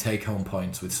the key take-home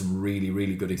points with some really,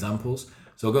 really good examples.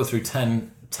 So I'll go through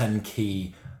 10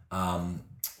 key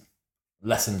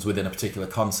lessons within a particular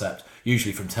concept,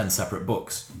 usually from 10 separate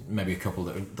books, maybe a couple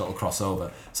that'll cross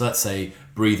over. So let's say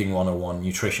breathing 101,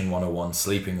 nutrition 101,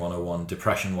 sleeping 101,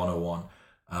 depression 101,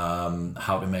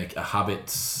 how to make a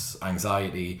habits,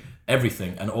 anxiety,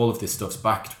 everything. And all of this stuff's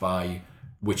backed by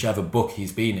whichever book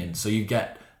he's been in. So you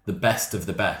get the best of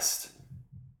the best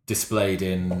displayed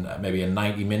in maybe a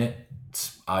 90-minute,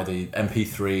 either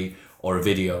MP3 or a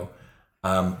video.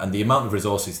 And the amount of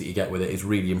resources that you get with it is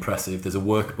really impressive. There's a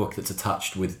workbook that's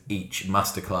attached with each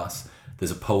masterclass.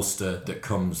 There's a poster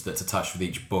that's attached with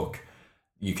each book.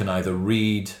 You can either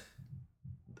read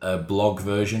a blog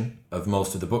version of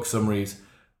most of the book summaries,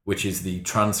 which is the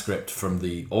transcript from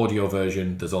the audio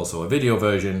version. There's also a video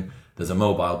version. There's a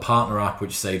mobile partner app,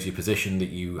 which saves you position that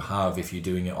you have if you're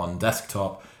doing it on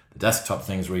desktop. The desktop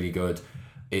thing's really good.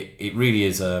 It really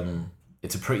is...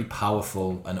 it's a pretty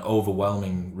powerful and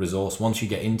overwhelming resource once you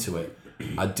get into it.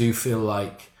 I do feel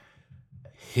like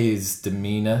his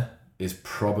demeanor is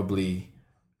probably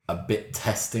a bit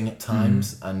testing at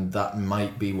times, and that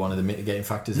might be one of the mitigating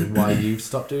factors of why you've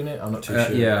stopped doing it. I'm not too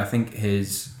sure. Yeah, I think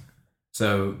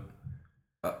so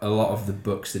a lot of the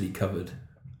books that he covered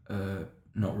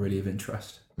not really of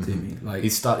interest to me. Like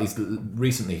He's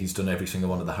recently done every single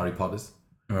one of the Harry Potters.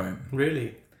 right.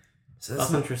 Really? So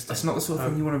That's interesting. That's not the sort of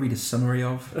thing you want to read a summary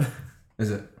of,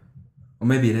 is it? Or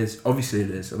maybe it is. Obviously it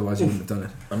is, otherwise you wouldn't have done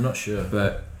it. I'm not sure.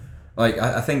 But like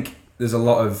I think there's a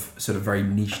lot of sort of very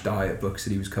niche diet books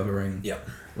that he was covering. Yeah.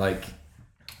 Like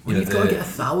You've got to get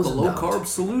The 1,000 low out. carb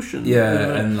solution.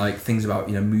 yeah, and like things about,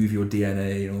 move your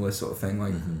DNA and all this sort of thing.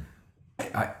 Like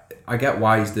I get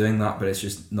why he's doing that, but it's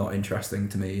just not interesting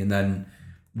to me. And then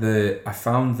I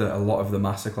found that a lot of the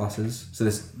masterclasses, so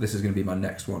this is going to be my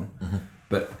next one,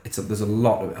 but there's a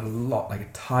lot like a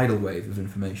tidal wave of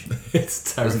information.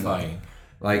 It's terrifying.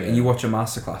 Like, and you watch a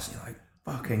masterclass and you're like,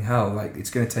 fucking hell, like it's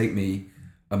going to take me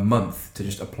a month to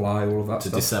just apply all of that To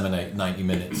stuff. disseminate 90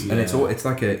 minutes. And it's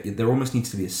like there almost needs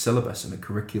to be a syllabus and a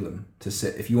curriculum to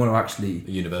sit if you want to actually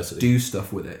a university. do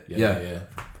stuff with it. Yeah.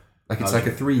 Like it's like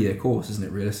a 3-year course, isn't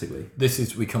it? Realistically.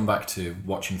 We come back to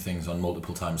watching things on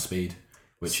multiple times speed,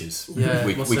 which is Yeah,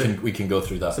 we can go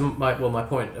through that. So my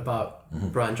point about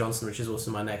Brian Johnson, which is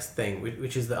also my next thing,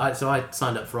 which is that I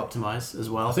signed up for Optimize as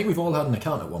well. I think we've all had an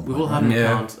account at one point. We've all had an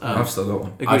account. I've still got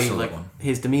one. Agree, I've still got like one.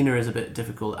 his demeanor is a bit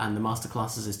difficult, and the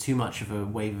masterclasses is too much of a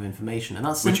wave of information, and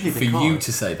that's Which, simply for because you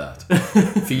to say that,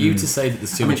 for you to say that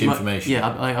there's too much information.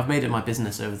 I've made it my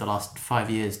business over the last 5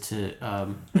 years to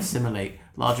assimilate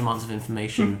large amounts of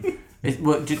information.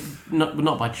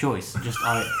 Not by choice. Just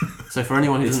So for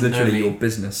anyone who It's doesn't know literally me, your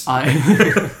business.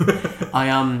 I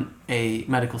am a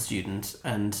medical student,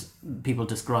 and people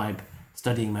describe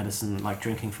studying medicine like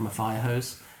drinking from a fire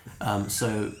hose.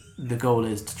 So the goal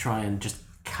is to try and just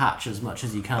catch as much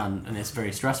as you can, and it's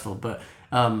very stressful. But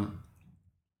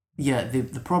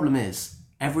the problem is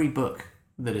every book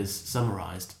that is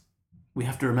summarized, we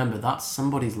have to remember that's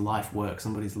somebody's life work,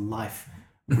 somebody's life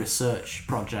research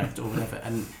project or whatever,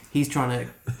 and he's trying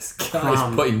to This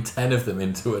guy's putting 10 of them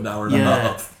into an hour and a yeah,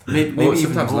 half. maybe Or even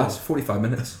sometimes more. less, 45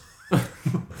 minutes.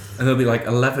 And there'll be like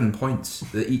 11 points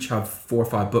that each have 4 or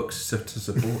 5 books to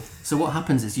support. So what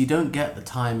happens is you don't get the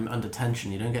time under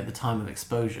tension, you don't get the time of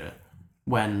exposure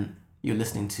when you're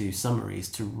listening to summaries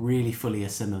to really fully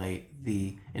assimilate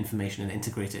the information and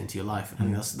integrate it into your life. I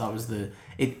think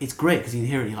it's great because you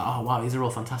hear it, you're like, oh wow, these are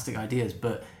all fantastic ideas,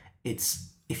 but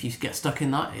if you get stuck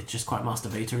in that, it's just quite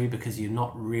masturbatory because you're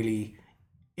not really,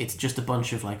 it's just a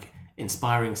bunch of like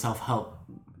inspiring self-help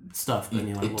stuff. And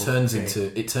you're like, It turns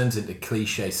into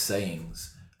cliche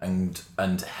sayings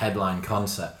and headline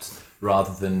concepts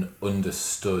rather than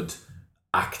understood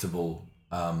actable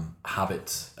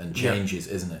habits and changes,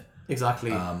 isn't it?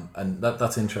 Exactly. And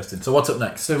that's interesting. So what's up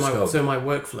next? So my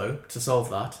workflow to solve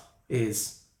that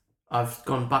is I've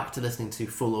gone back to listening to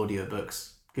full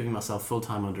audiobooks, giving myself full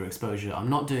time under exposure. I'm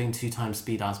not doing 2 times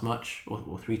speed as much,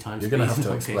 or 3 times. You're speed going to have in to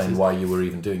some explain cases. why you were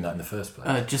even doing that in the first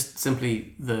place. Just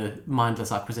simply the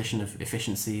mindless acquisition of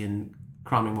efficiency and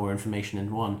cramming more information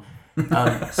in one.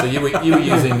 So you were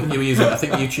using. I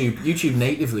think YouTube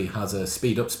natively has a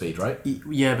speed, right?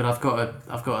 Yeah, but I've got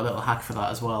a little hack for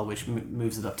that as well, which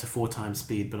moves it up to 4 times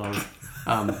speed. But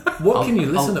I'll Can you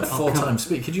listen I'll at 4 come- times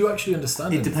speed? Could you actually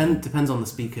understand It anything? depends on the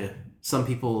speaker. Some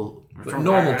people. But a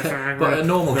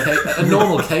normal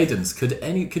cadence.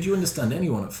 Could you understand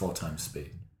anyone at 4 times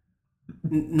speed?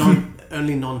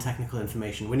 Only non-technical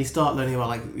information. When you start learning about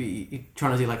like you're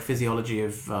trying to do like physiology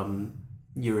of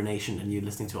urination and you're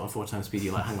listening to it on 4 times speed,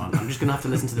 you're like, hang on, I'm just gonna have to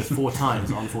listen to this 4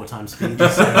 times on 4 times speed. So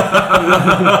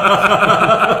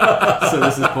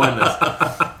this is pointless.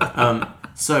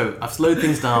 So I've slowed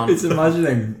things down. It's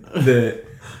imagining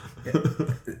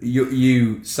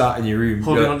you sat in your room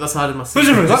Holding on to the side of my seat.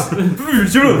 and you're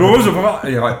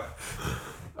like,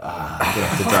 We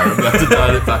have to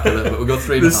dial it back a little bit. We'll go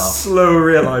 3.5. the slow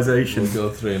realization We'll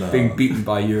go 3.5. being beaten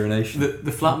by urination.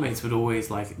 The flatmates would always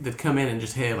like they'd come in and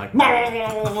just hear like and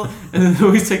then they'd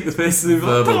always take the piss and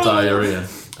Verbal diarrhea.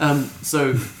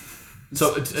 So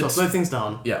So I slow things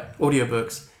down. Yeah.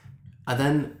 Audiobooks. I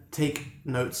then take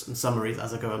notes and summaries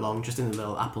as I go along, just in a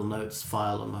little Apple Notes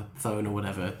file on my phone or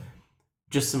whatever.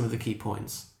 Just some of the key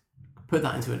points. Put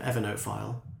that into an Evernote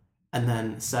file, and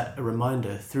then set a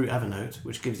reminder through Evernote,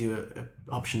 which gives you an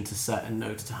option to set a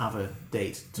note to have a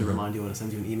date to remind you, or to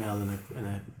send you an email and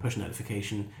a push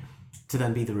notification to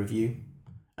then be the review.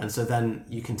 And so then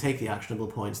you can take the actionable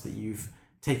points that you've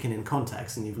taken in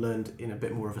context and you've learned in a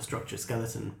bit more of a structured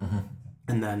skeleton,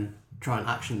 and then try and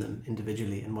action them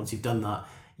individually. And once you've done that,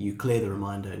 you clear the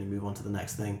reminder and you move on to the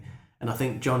next thing. And I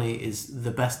think Johnny is the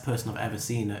best person I've ever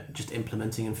seen at just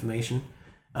implementing information.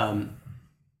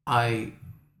 I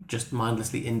just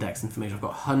mindlessly index information. I've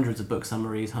got hundreds of book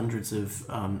summaries, hundreds of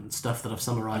stuff that I've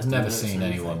summarized. I've never in notes seen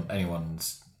and everything.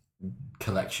 anyone's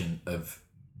collection of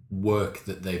work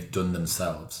that they've done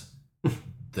themselves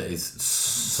that is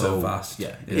so vast.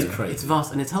 Yeah, it's crazy. It's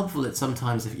vast, and it's helpful at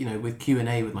sometimes if with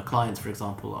Q&A with my clients, for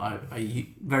example. I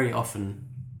very often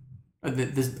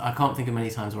I can't think of many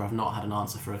times where I've not had an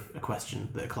answer for a question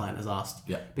that a client has asked.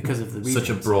 Yeah. Because of the Such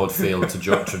a reasons. broad field to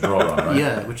draw on, right?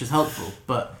 Yeah, which is helpful.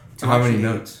 But to How many actually-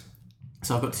 notes?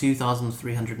 So I've got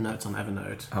 2,300 notes on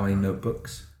Evernote. How many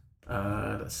notebooks?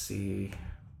 Let's see.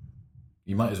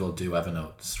 You might as well do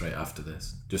Evernote straight after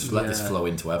this. Just let this Yeah. flow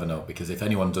into Evernote, because if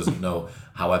anyone doesn't know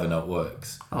how Evernote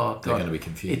works, Oh, they're God. going to be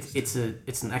confused. It's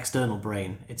an external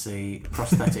brain. It's a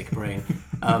prosthetic brain.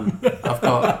 I've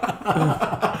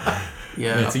got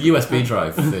It's a USB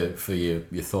drive for your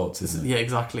thoughts, isn't it? Yeah,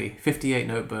 exactly. 58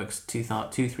 notebooks, 2,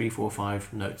 3, 4,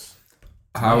 5 notes.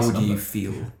 How nice would you number.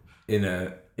 feel in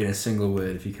a single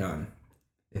word, if you can,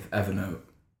 if Evernote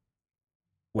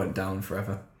went down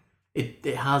forever? It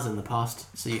has in the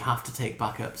past, so you have to take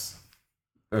backups.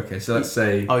 Okay, so let's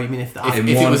say Oh, you mean if the If, In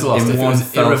if it one- was lost, in if it one was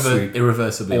fell swoop,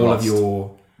 irreversibly all lost, of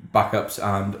your backups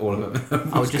and all of it I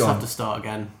would was just gone. have to start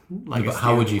again. Yeah, Like, but it's how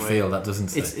the would only you way. feel? That doesn't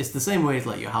say. It's the same way as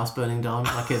like your house burning down.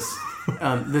 Like it's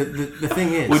the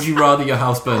thing is. Would you rather your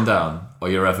house burn down or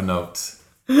your Evernote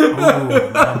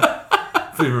Oh,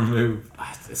 man. be removed?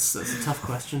 It's a tough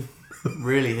question. It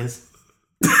really is.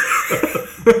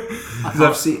 Because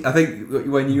I've seen. I think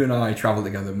when you and I travel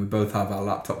together and we both have our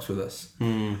laptops with us,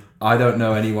 I don't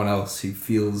know anyone else who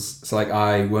feels. So like,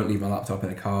 I won't leave my laptop in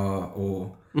a car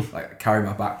or like carry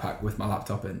my backpack with my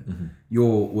laptop in.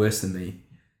 You're worse than me,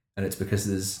 and it's because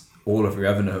there's all of your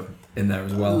Evernote in there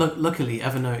as well. Luckily,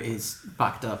 Evernote is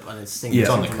backed up and it's synced Yeah. It's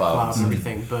on the from cloud. and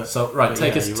everything. But So right, but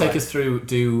take yeah, us you're take right. us through.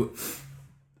 Do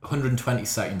 120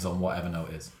 seconds on what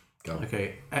Evernote is. Go.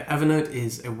 Okay, Evernote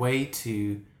is a way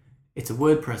to. It's a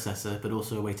word processor, but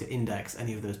also a way to index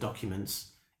any of those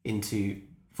documents into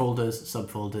folders,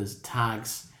 subfolders,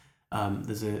 tags.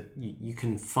 You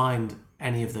can find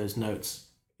any of those notes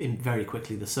in very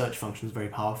quickly. The search function is very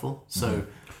powerful. So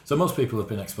So most people have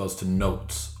been exposed to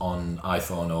Notes on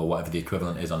iPhone or whatever the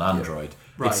equivalent is on Android.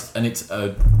 Right. It's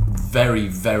a very,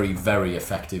 very, very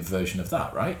effective version of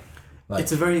that, right? Like,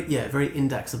 it's a very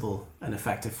indexable and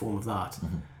effective form of that.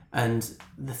 And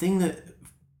the thing that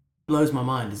blows my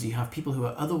mind is you have people who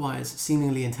are otherwise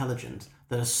seemingly intelligent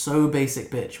that are so basic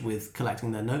bitch with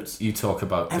collecting their notes. you talk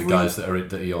about the Every- guys that are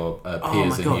your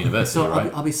peers in university, So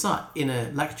right? I'll be sat in a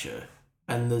lecture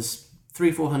and there's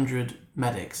 300-400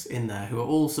 medics in there who are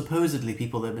all supposedly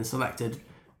people that have been selected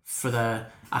for their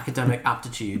academic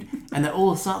aptitude, and they're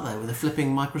all sat there with a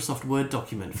flipping Microsoft Word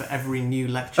document for every new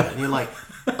lecture, and you're like,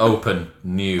 Open,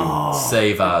 new,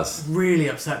 save as. really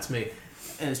upsets me.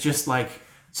 And it's just like,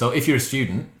 So if you're a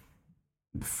student,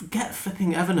 get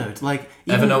flipping Evernote. Like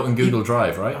even- Evernote and Google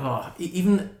Drive, right?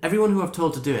 Even everyone who I've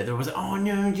told to do it, they're always like, oh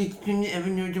no, you can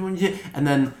Evernote, and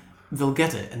then they'll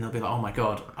get it and they'll be like, oh my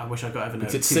god, I wish I got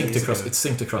Evernote. It's 2 synced years across. ago. It's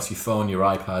synced across your phone, your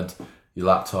iPad, your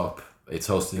laptop. It's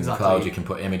hosted in the Exactly. cloud. You can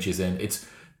put images in. It's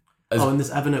and this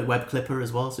Evernote web clipper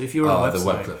as well. So if you're on a the website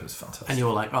web clip is fantastic. and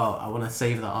you're like, oh, I want to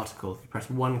save that article, you press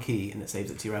one key and it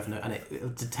saves it to your Evernote, and it'll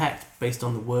detect based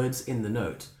on the words in the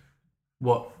note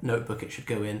what notebook it should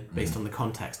go in based on the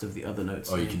context of the other notes.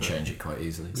 Or you in the can book. change it quite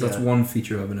easily. So that's one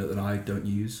feature of Evernote that I don't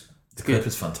use. The good. clip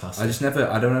is fantastic.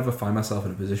 I don't ever find myself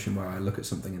in a position where I look at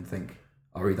something and think,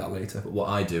 I'll read that later. But what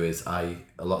I do is a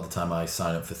lot of the time I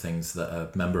sign up for things that are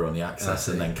member only access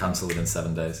see. and then cancel within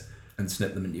 7 days, And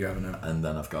snip them into your Evernote. and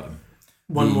then I've got them.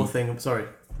 One The- more thing.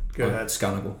 Go ahead.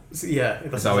 Scannable. So, yeah,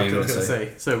 that's that what exactly you what I was were going to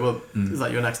gonna say. So, well, is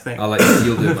that your next thing? I'll let you,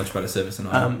 you'll do a much better service than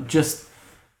I will. Just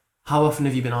how often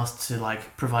have you been asked to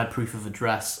like provide proof of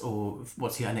address or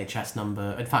what's your NHS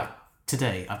number? In fact,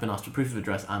 today I've been asked for proof of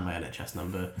address and my NHS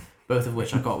number, both of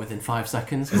which I got within 5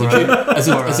 seconds.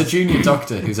 As a junior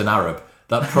doctor who's an Arab,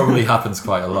 that probably happens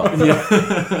quite a lot.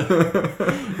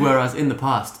 Whereas in the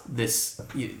past,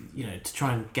 you know, to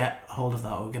try and get hold of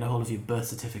that or get a hold of your birth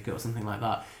certificate or something like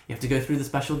that, you have to go through the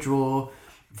special drawer,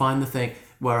 find the thing.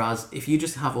 Whereas if you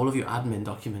just have all of your admin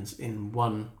documents in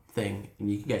one thing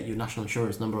and you can get your national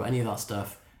insurance number or any of that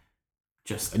stuff,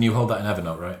 And you hold that in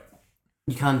Evernote, right?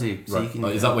 you can do. So Right. you can.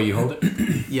 Is that where you hold it?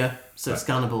 Yeah. So Right.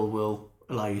 Scannable will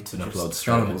allow you to And just upload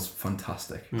straight in. Scannable's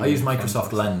fantastic. I use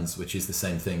Microsoft Lens, which is the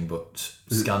same thing, but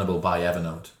scannable by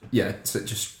Evernote. Yeah, so it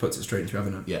just puts it straight into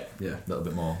Evernote. Yeah, Yeah. a little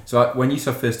bit more. So when you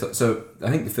saw first, so I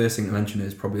think the first thing to mention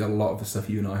is probably a lot of the stuff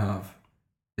you and I have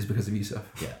is because of Yusuf.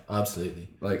 Yeah, absolutely.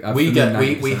 Like We for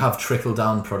me, we 90%. have trickle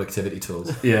down productivity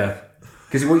tools. Yeah,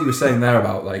 because what you were saying there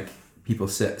about like people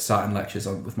sat in lectures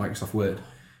with Microsoft Word,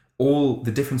 all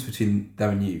the difference between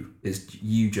them and you is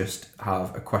you just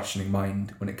have a questioning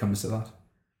mind when it comes to that.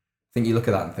 I think you look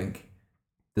at that and think,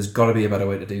 there's got to be a better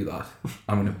way to do that.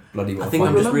 I'm going to bloody well I think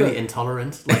find I'm just it. really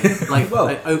intolerant. Like Well-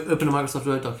 open a Microsoft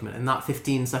Word document and that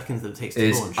 15 seconds that it takes to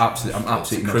Is launch. absolutely, I'm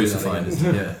absolutely not crucifying, doing that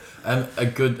again.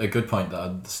 Yeah. A good point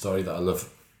the story that I love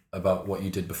about what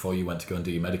you did before you went to go and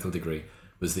do your medical degree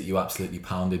was that you absolutely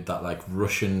pounded that like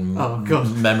Russian Oh,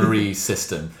 God. memory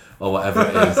system or whatever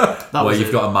it is, where was you've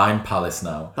it. got a mind palace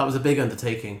now. That was a big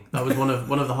undertaking. That was one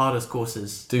of the hardest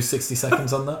courses. Do 60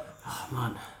 seconds on that. Oh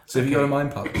man. So have you got a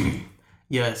mind palace?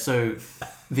 Yeah, so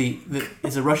the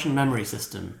it's a Russian memory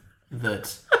system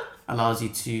that allows you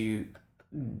to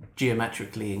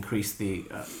geometrically increase the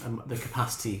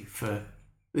capacity for.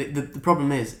 The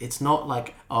problem is it's not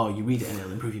like, oh, you read it and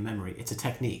it'll improve your memory. It's a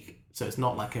technique, so it's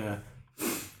not like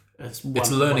It's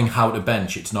learning how to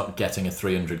bench. It's not getting a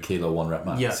 300 kilo 1 rep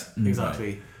max. Yeah,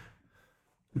 exactly.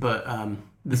 But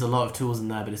there's a lot of tools in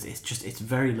there, but it's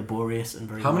very laborious and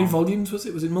very. How many long. volumes was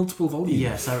it? Was it multiple volumes?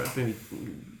 Yeah, so maybe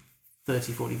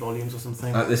 30, 40 volumes or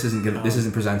something. This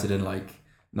isn't presented in like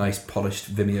nice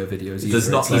polished Vimeo videos. There's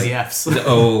either. not It's like PDFs. the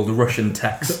old Russian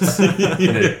texts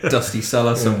in a dusty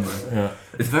cellar somewhere.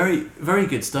 It's very, very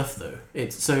good stuff, though.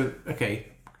 It's so okay.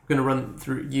 I'm going to run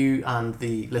through you and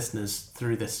the listeners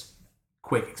through this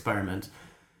quick experiment.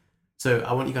 So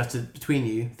I want you guys to, between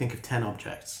you, think of 10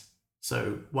 objects.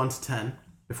 So 1 to 10,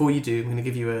 before you do, I'm going to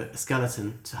give you a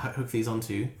skeleton to hook these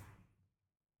onto.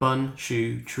 Bun,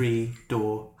 shoe, tree,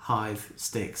 door, hive,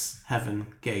 sticks, heaven,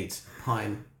 gate,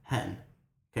 pine, hen.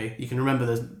 Okay, you can remember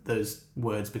those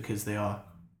words because they are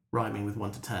rhyming with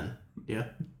 1 to 10. Yeah?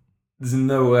 There's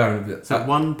no way out of it. So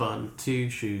 1 bun, 2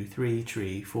 shoe, 3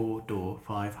 tree, 4 door,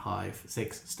 5 hive,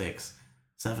 6 sticks,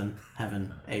 7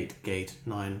 heaven, 8 gate,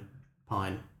 9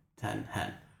 pine, 10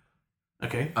 hen.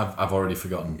 Okay? I've already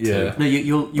forgotten. Yeah. No,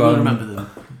 you will Bun. remember them.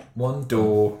 One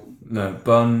Door. No.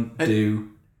 Bun. Do.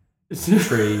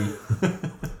 Tree.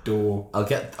 Door. I'll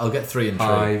get 3 and 3.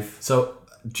 Hive. So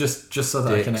just so that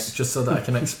Dicks. I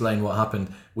can explain what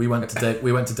happened. We went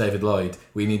to David Lloyd.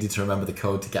 We needed to remember the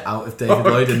code to get out of David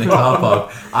Lloyd in the car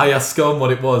park. I asked Scone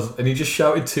what it was, and he just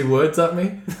shouted 2 words at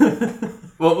me.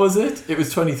 What was it? It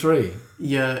was 23.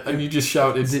 Yeah. And you just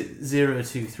shouted 0,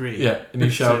 2, 3. Yeah, and you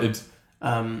shouted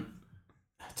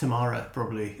Tamara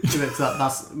probably.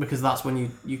 Because that's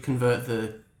when you convert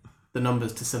the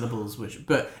numbers to syllables.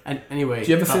 Anyway.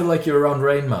 Do you ever feel like you're around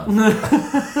Rain Man?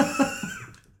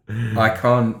 I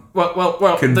can't.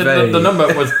 Well. Convey. The number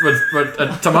was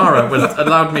Tamara was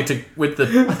allowed me to with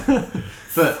the.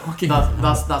 But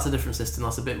that's a different system.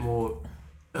 That's a bit more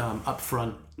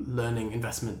upfront learning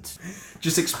investment.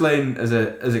 Just explain as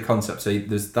a concept. So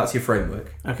that's your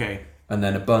framework, Okay. and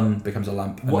then a bun becomes a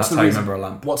lamp, and What's that's the how you reason- remember a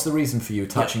lamp. What's the reason for you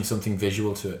attaching something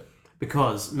visual to it?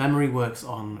 Because memory works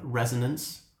on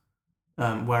resonance,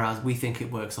 whereas we think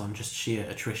it works on just sheer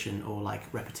attrition or like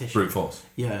repetition. Brute force.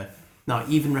 Yeah. Now,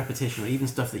 even repetition or even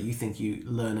stuff that you think you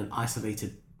learn an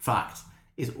isolated fact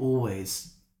is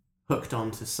always hooked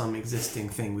onto some existing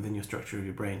thing within your structure of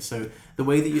your brain. So the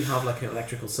way that you have like an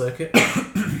electrical circuit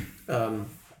or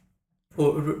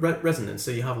resonance,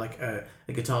 so you have like a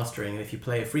guitar string, and if you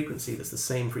play a frequency that's the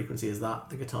same frequency as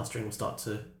that, the guitar string will start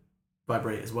to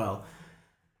vibrate as well.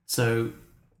 So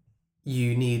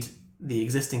you need the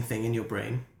existing thing in your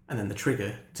brain and then the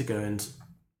trigger to go and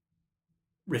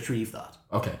retrieve that.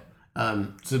 Okay.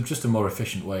 So just a more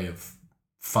efficient way of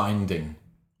finding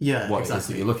what it is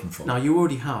that you're looking for. Now you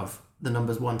already have the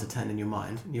numbers 1 to 10 in your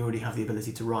mind. You already have the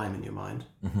ability to rhyme in your mind.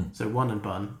 Mm-hmm. So 1 and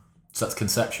bun. So that's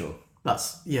conceptual.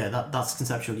 That's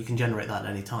conceptual. You can generate that at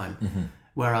any time. Mm-hmm.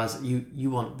 Whereas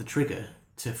you want the trigger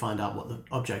to find out what the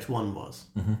object 1 was,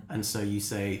 and so you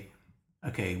say,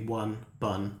 okay, 1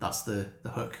 bun. That's the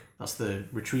hook. That's the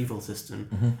retrieval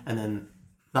system, and then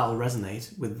that will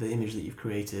resonate with the image that you've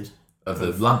created. Of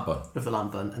the lamp bun. Of the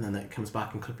lamp bun, and then it comes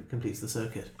back and completes the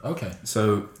circuit. Okay.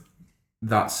 So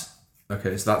that's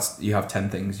you have 10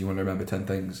 things. You want to remember 10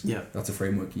 things. Yeah. That's a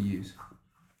framework you use.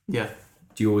 Yeah.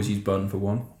 Do you always use bun for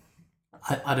 1?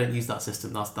 I don't use that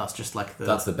system. That's just like the.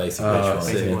 That's the basic Oh, one.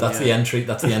 basic one, That's yeah. the entry.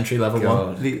 That's the entry level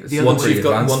one. God. The It's other Once one- you've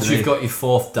got advanced to me. your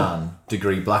 4th Dan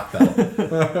degree black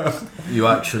belt, you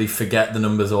actually forget the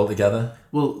numbers altogether.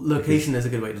 Well, location is a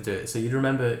good way to do it. So you'd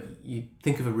remember, you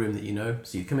think of a room that you know.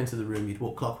 So you'd come into the room, you'd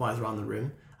walk clockwise around the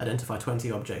room, identify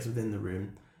 20 objects within the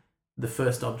room. The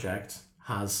first object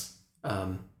has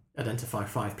identify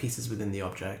 5 pieces within the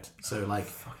object. So like,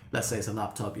 let's say it's a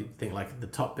laptop, you'd think like the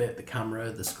top bit, the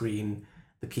camera, the screen,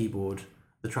 the keyboard,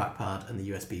 the trackpad, and the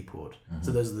USB port.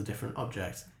 So those are the different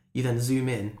objects. You then zoom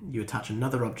in, you attach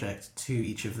another object to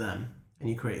each of them, and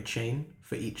you create a chain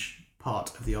for each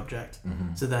part of the object.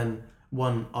 So then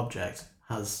one object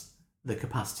has the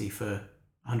capacity for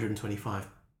 125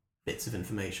 bits of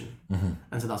information.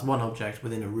 And so that's one object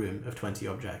within a room of 20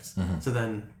 objects. So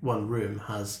then one room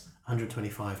has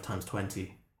 125 times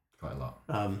 20 Quite a lot.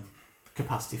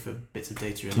 capacity for bits of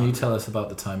data. Can you tell us about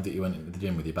the time that you went into the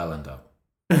gym with your bell end out?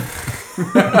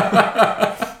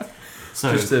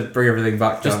 So Just to bring everything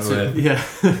back down to it. yeah.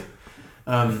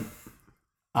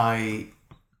 I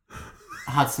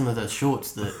had some of those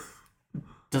shorts that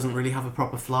doesn't really have a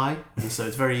proper fly, and so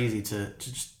it's very easy to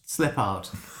just slip out.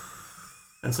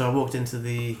 And so I walked into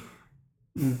the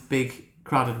big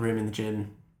crowded room in the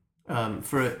gym. I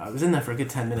was in there for a good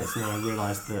 10 minutes, and then I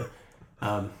realised that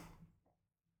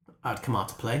I'd come out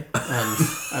to play, and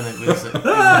it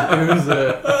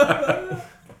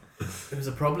was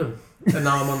a problem. And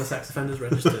now I'm on the sex offenders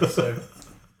register. So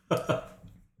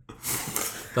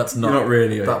That's You're not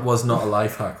really. That was not a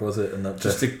life hack, was it? And that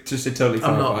just to totally.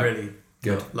 I'm not clarify. really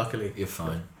Good. no, luckily. You're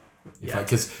fine. Yeah.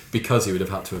 Because you would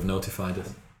have had to have notified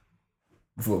us.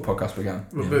 Before the podcast began.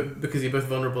 Well, but because you're both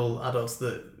vulnerable adults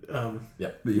that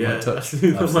That you might touch.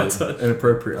 Absolutely.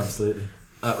 Inappropriate. Absolutely.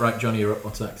 Right, Johnny, you're up.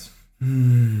 What's next?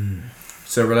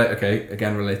 So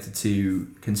related to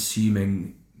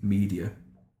consuming media.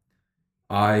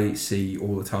 I see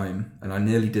all the time, and I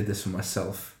nearly did this for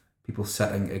myself, people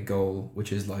setting a goal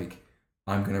which is like,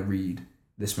 I'm going to read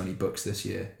this many books this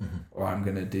year, or I'm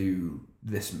going to do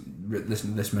listen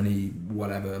to this many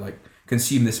whatever, like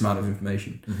consume this amount of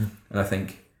information. And I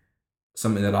think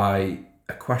something a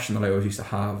question that I always used to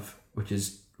have, which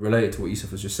is related to what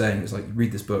Yusuf was just saying, is like, you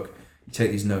read this book, you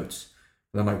take these notes,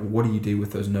 and then like, what do you do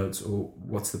with those notes, or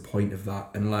what's the point of that,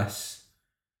 unless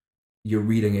you're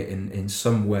reading it in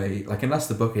some way, like unless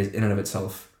the book is in and of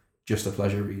itself just a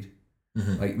pleasure read.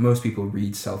 Like most people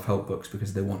read self-help books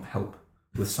because they want help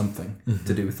with something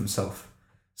to do with themselves.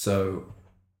 So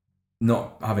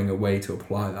not having a way to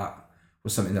apply that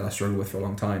was something that I struggled with for a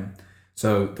long time.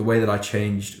 So the way that I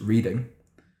changed reading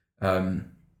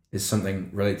is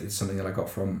something related to something that I got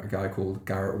from a guy called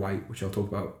Garrett White, which I'll talk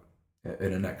about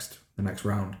in the next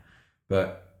round.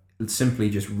 But it's simply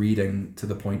just reading to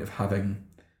the point of having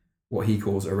what he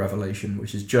calls a revelation,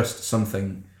 which is just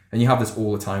something, and you have this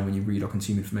all the time when you read or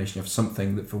consume information, you have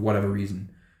something that for whatever reason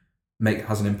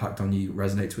has an impact on you,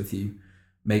 resonates with you,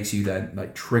 makes you then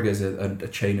like triggers a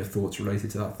chain of thoughts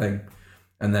related to that thing.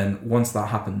 And then once that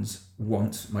happens,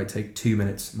 might take 2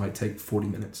 minutes, might take 40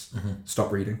 minutes,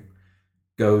 stop reading,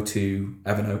 go to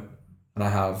Evernote, and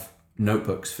I have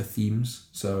notebooks for themes.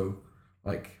 So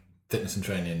like fitness and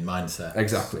training, mindset.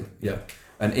 Exactly, yeah.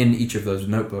 And in each of those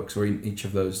notebooks or in each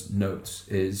of those notes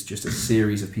is just a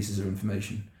series of pieces of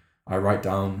information. I write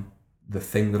down the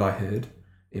thing that I heard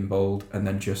in bold, and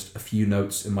then just a few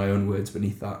notes in my own words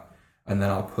beneath that. And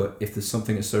then I'll put, if there's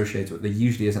something associated with it, there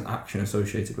usually is an action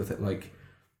associated with it. Like,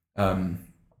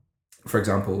 for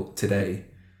example, today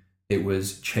it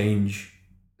was change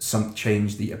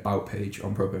the about page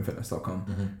on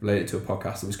propanefitness.com related to a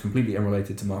podcast that was completely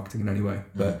unrelated to marketing in any way.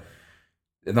 But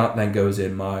that then goes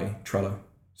in my Trello.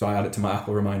 So I add it to my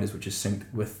Apple reminders, which is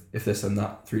synced with if this and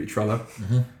that through to Trello.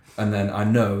 And then I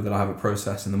know that I have a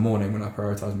process in the morning when I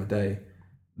prioritize my day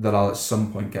that I'll at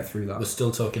some point get through that. We're still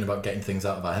talking about getting things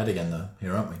out of our head again, though,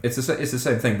 here, aren't we? It's the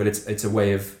same thing, but it's a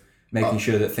way of making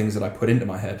sure that things that I put into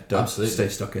my head don't stay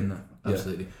stuck in there.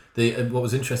 Absolutely. What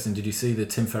was interesting, did you see the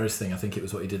Tim Ferriss thing? I think it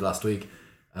was what he did last week.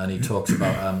 And he talks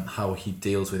about how he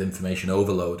deals with information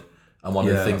overload. And one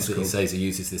of the things that he says, he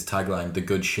uses this tagline, the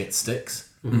good shit sticks.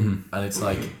 And it's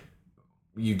like,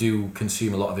 you do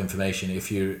consume a lot of information.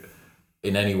 If you're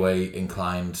in any way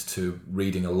inclined to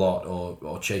reading a lot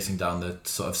or chasing down the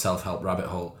sort of self-help rabbit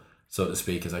hole, so to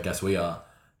speak, as I guess we are,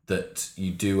 that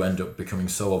you do end up becoming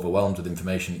so overwhelmed with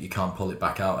information that you can't pull it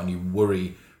back out, and you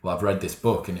worry, well, I've read this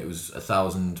book and it was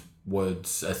 1,000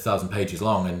 pages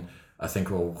long, and I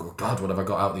think, oh God, what have I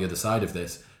got out the other side of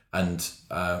this? And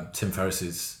Tim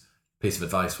Ferriss's piece of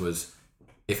advice was,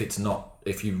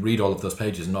 if you read all of those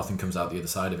pages and nothing comes out the other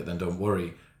side of it, then don't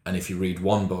worry. And if you read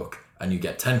one book and you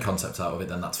get 10 concepts out of it,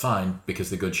 then that's fine, because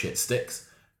the good shit sticks.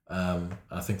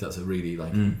 I think that's a really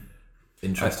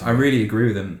interesting. I really agree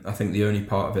with him. I think the only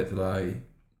part of it that I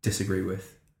disagree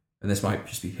with, and this might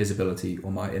just be his ability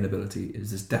or my inability, is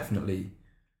there's definitely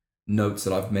notes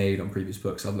that I've made on previous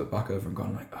books I've looked back over and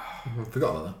gone like, oh,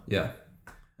 forgot about that. Yeah.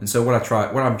 And so what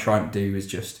I'm trying to do is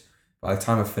just, by the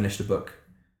time I've finished a book,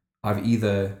 I've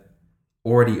either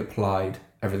already applied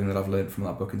everything that I've learned from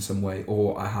that book in some way,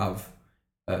 or I have,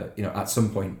 at some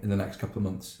point in the next couple of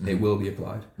months, it will be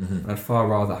applied. And I'd far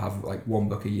rather have like one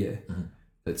book a year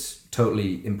that's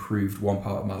totally improved one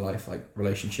part of my life, like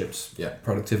relationships,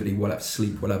 productivity, whatever,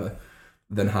 sleep, whatever,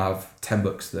 than have 10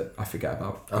 books that I forget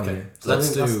about. Okay, so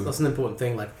that's an important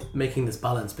thing, like making this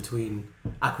balance between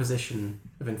acquisition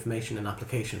of information and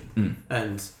application.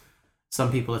 And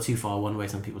some people are too far one way,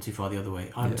 some people too far the other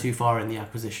way. I'm too far in the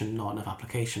acquisition, not enough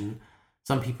application.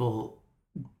 Some people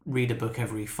read a book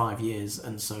every 5 years,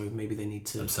 and so maybe they need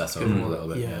to obsess over it a little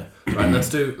bit. Yeah. Right. Let's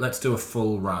do a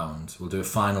full round. We'll do a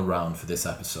final round for this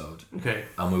episode. Okay.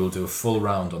 And we will do a full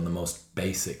round on the most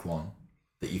basic one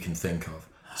that you can think of.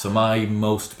 So my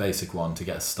most basic one to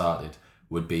get us started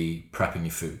would be prepping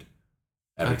your food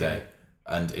every day.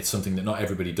 And it's something that not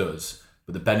everybody does,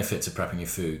 but the benefits of prepping your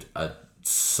food are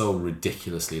so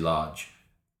ridiculously large,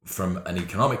 from an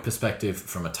economic perspective,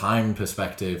 from a time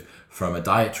perspective, from a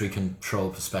dietary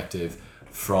control perspective,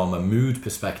 from a mood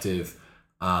perspective.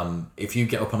 If you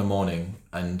get up in the morning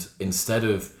and instead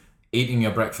of eating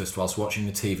your breakfast whilst watching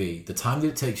the TV, the time that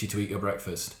it takes you to eat your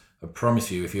breakfast, I promise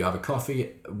you, if you have a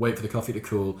coffee, wait for the coffee to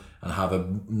cool, and have a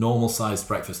normal sized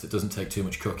breakfast that doesn't take too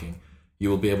much cooking, you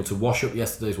will be able to wash up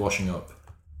yesterday's washing up,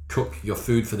 cook your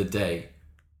food for the day,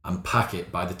 and pack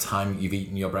it by the time you've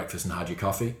eaten your breakfast and had your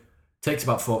coffee. Takes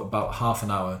about half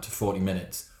an hour to 40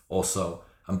 minutes or so.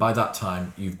 And by that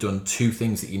time, you've done 2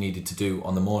 things that you needed to do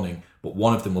on the morning, but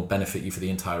one of them will benefit you for the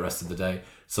entire rest of the day.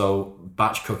 So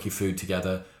batch cook your food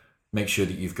together. Make sure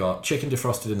that you've got chicken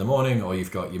defrosted in the morning, or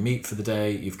you've got your meat for the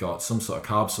day, you've got some sort of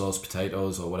carb sauce,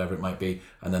 potatoes or whatever it might be,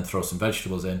 and then throw some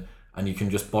vegetables in. and you can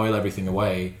just boil everything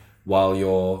away while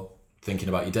you're thinking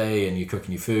about your day and you're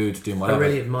cooking your food, doing I whatever.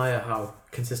 really admire how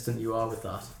consistent you are with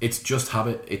that. It's just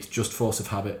habit. It's just force of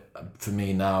habit for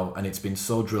me now, and it's been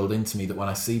so drilled into me that when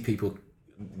I see people,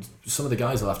 some of the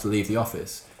guys will have to leave the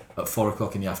office at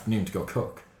 4:00 in the afternoon to go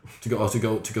cook, to go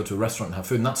to a restaurant and have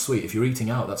food, and that's sweet. If you're eating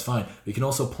out, that's fine. But you can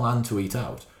also plan to eat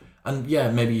out, and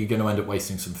yeah, maybe you're going to end up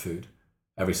wasting some food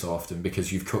every so often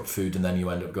because you've cooked food and then you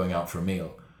end up going out for a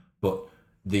meal. But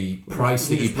the price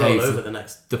that you pay for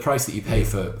the price that you pay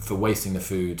for wasting the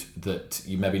food that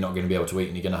you're maybe not going to be able to eat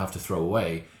and you're going to have to throw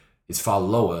away is far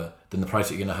lower than the price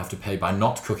that you're going to have to pay by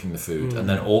not cooking the food, and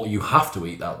then all you have to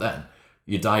eat out. Then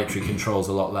your dietary control's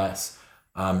a lot less.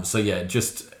 So yeah,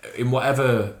 just in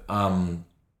whatever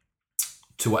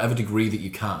to whatever degree that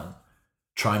you can,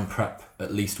 try and prep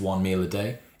at least one meal a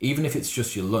day, even if it's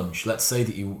just your lunch. Let's say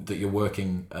that you're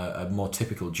working a more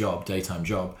typical job, daytime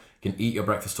job. You can eat your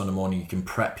breakfast on the morning, you can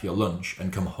prep your lunch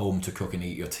and come home to cook and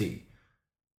eat your tea.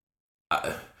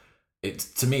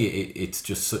 To me, it's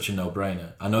just such a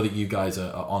no-brainer. I know that you guys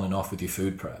are on and off with your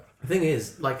food prep. The thing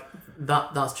is, like,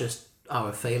 that's just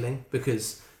our failing,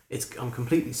 because I'm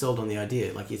completely sold on the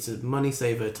idea. Like, it's a money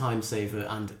saver, time saver,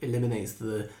 and eliminates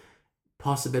the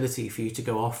possibility for you to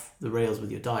go off the rails with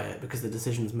your diet because the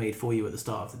decision's made for you at the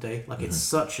start of the day. Like, it's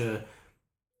such a...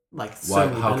 Like, why?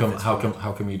 How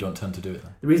come you don't tend to do it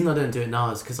then? The reason I don't do it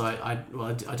now is because I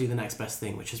do the next best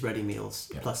thing, which is ready meals,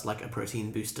 Yeah. plus like a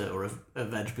protein booster or a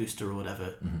veg booster or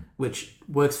whatever, which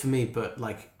works for me. But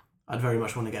like, I'd very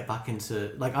much want to get back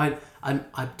into, like,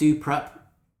 I do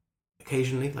prep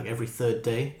occasionally, like every third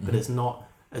day, but it's not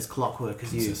as clockwork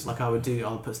as you. Consistent. Like,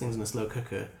 I'll put things in a slow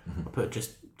cooker. I'll put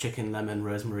just chicken, lemon,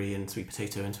 rosemary, and sweet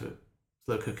potato into a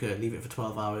slow cooker. Leave it for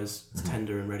 12 hours. It's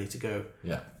tender and ready to go.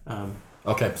 Yeah.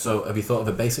 Okay, so have you thought of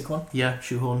a basic one? Yeah,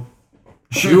 shoehorn.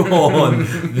 Shoehorn.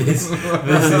 This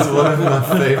is one of my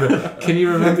favourite. Can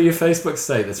you remember your Facebook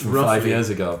status from Roughly. 5 years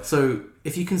ago? So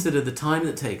if you consider the time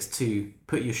it takes to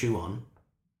put your shoe on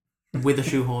with a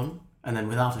shoehorn and then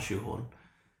without a shoehorn,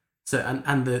 so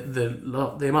and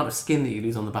the amount of skin that you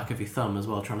lose on the back of your thumb as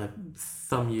well, trying to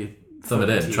thumb it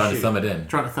in. Trying to thumb it in.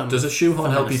 Trying to thumb. Does a shoehorn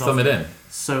thumb help you thumb it in?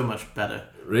 So much better.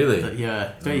 Really? But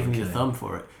yeah, you don't even need a Okay. thumb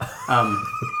for it.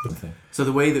 So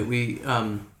the way that we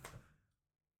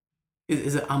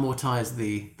is it amortize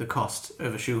the cost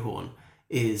of a shoehorn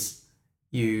is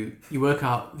you work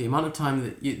out the amount of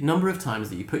time number of times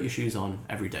that you put your shoes on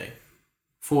every day,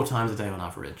 4 times a day on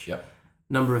average. Yep.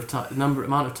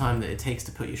 Amount of time that it takes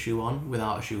to put your shoe on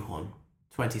without a shoehorn,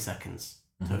 20 seconds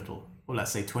total, or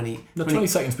let's say 20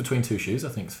 seconds between two shoes, I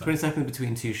think is fine. 20 seconds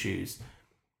between 2 shoes.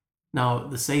 Now,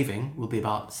 the saving will be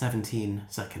about 17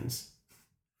 seconds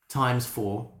times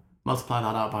 4. Multiply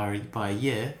that out by a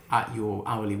year at your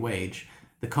hourly wage.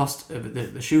 The cost of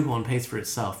the shoehorn pays for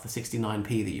itself. The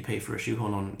 69p that you pay for a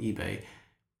shoehorn on eBay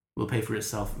will pay for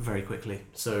itself very quickly.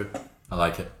 So I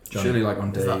like it. Johnny? Surely, like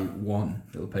on day Is that- 1,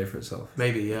 it'll pay for itself.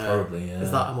 maybe, yeah. Probably, yeah.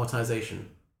 Is that amortization?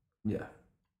 Yeah.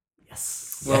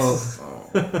 Yes. Well,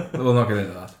 we'll not get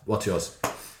into that. What's yours?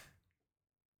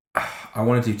 I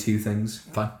want to do 2 things.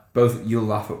 Fine. Both, you'll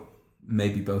laugh at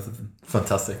maybe both of them.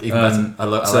 Fantastic. Even better. I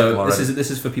like them So already. this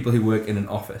is for people who work in an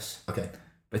office. Okay.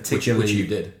 Particularly, Which you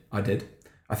did. I did.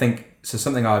 I think so.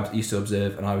 Something I used to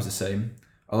observe, and I was the same.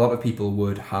 A lot of people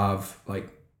would have like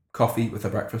coffee with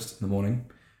their breakfast in the morning,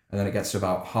 and then it gets to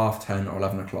about 10:30 or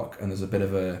 11 o'clock, and there's a bit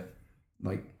of a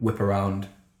like whip around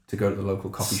to go to the local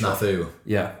coffee shop. Snafu.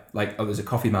 Yeah, like there's a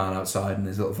coffee man outside in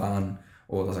his little van,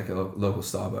 or there's like a local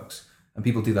Starbucks, and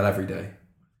people do that every day,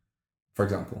 for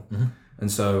example. And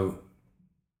so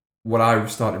what I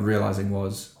started realizing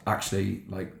was actually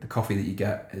like the coffee that you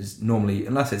get is normally,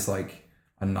 unless it's like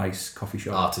a nice coffee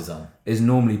shop, Artisan. is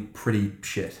normally pretty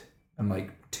shit and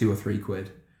like £2 or £3.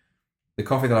 The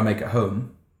coffee that I make at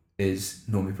home is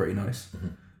normally pretty nice.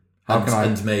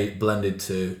 And made blended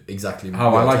to exactly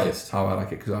How your I like taste. it? How I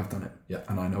like it because I've done it. Yeah.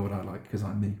 And I know what I like because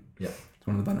I'm me. Yeah. It's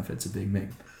one of the benefits of being me.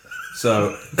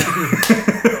 So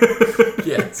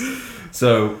Yes.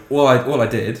 So all I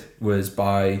did was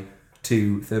buy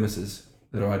 2 thermoses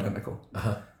that are identical.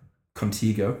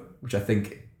 Contigo, which I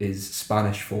think is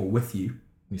Spanish for with you. Can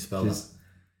you spell Which that? is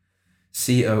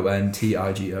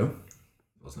Contigo.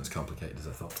 It wasn't as complicated as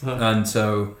I thought. And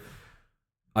so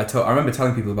I remember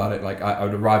telling people about it. Like I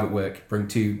would arrive at work, bring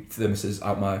 2 thermoses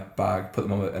out my bag, put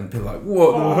them on it, and people were like,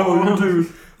 "What the hell are you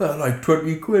doing? That's like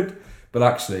 £20." But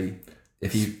actually,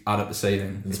 if you add up the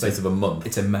saving, In the space of a month.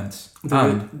 it's immense.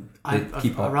 And I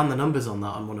keep on. ran the numbers on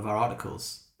that on one of our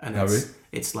articles, and Oh, really?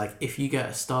 it's like if you get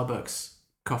a Starbucks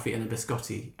coffee and a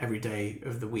biscotti every day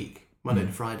of the week, Monday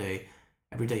to Friday,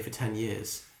 every day for 10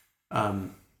 years,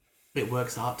 it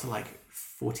works out to like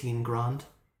 14 grand.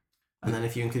 And then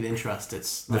if you include interest,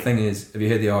 it's The like, thing is, have you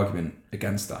heard the argument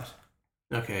against that?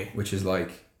 okay. Which is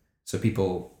like, so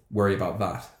people worry about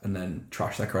that and then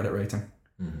trash their credit rating.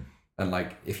 And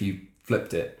like, if you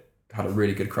flipped it, had a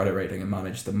really good credit rating and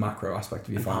managed the macro aspect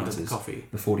of your And pounded the finances, coffee.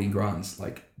 the 14 grand's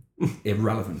like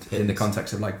irrelevant in the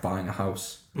context of like buying a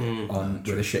house with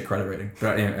a shit credit rating.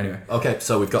 But anyway. Okay,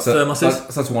 so we've got So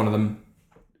thermoses. that's one of them.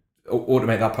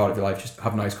 Automate that part of your life. Just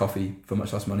have nice coffee for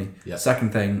much less money. Yeah.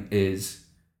 Second thing is,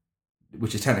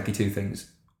 which is technically two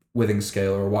things, Withings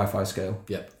scale or a Wi-Fi scale.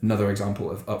 Yep. Another example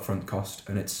of upfront cost,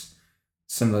 and it's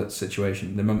similar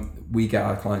situation. We get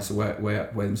our clients to weigh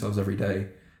themselves every day.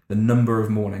 The number of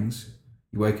mornings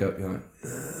you wake up, you're like,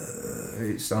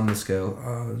 you stand on the scale,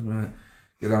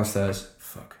 go downstairs,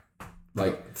 fuck.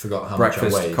 Like, Forgot how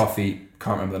breakfast, much I weighed. coffee,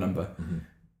 can't remember the number.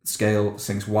 Scale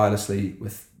syncs wirelessly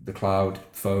with the cloud,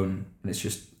 phone, and it's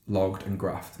just logged and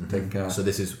graphed and taken care of. So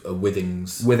this is a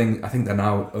Withings. Withings, I think they're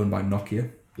now owned by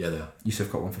Nokia. Yeah, they are.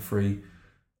 Yusuf got one for free.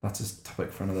 That's a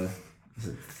topic for another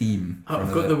theme. Oh,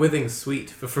 I've got the Withings suite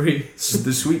for free.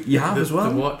 the suite you have as well.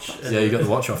 The watch. Yeah, you got the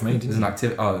watch off me, didn't There's you? an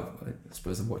activity. Oh, I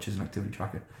suppose the watch is an activity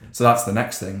tracker. So that's the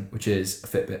next thing, which is a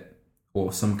Fitbit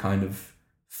or some kind of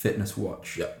fitness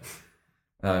watch. Yep.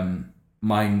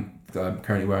 Mine that I'm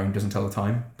currently wearing doesn't tell the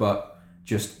time, but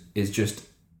is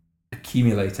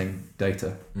accumulating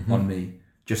data on me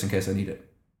just in case I need it.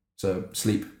 So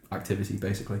sleep, activity,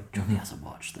 basically. Johnny has a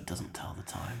watch that doesn't tell the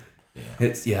time.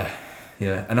 It's yeah,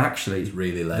 and actually, It's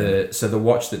really lame. the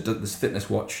watch that does this fitness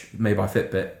watch made by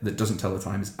Fitbit that doesn't tell the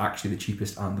time is actually the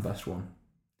cheapest and the best one.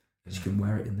 Because you can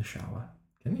wear it in the shower.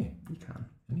 Can you? You can.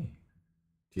 Can you?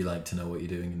 Do you like to know what you're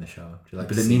doing in the shower? Do you like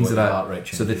But to it see means what that your heart rate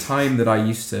changes? So the time that I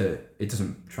used to, it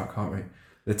doesn't track heart rate.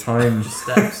 The time,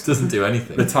 Steps. doesn't do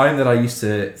anything. the time that I used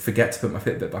to forget to put my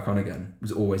Fitbit back on again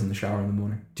was always in the shower in the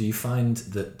morning. Do you find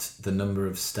that the number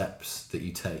of steps that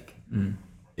you take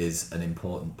is an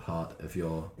important part of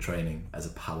your training as a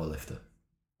power lifter?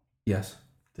 Yes.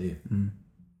 Do you? Mm.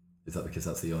 Is that because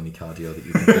that's the only cardio that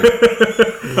you can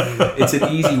do? It's an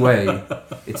easy way.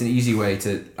 It's an easy way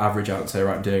to average out and say,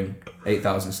 right, I'm doing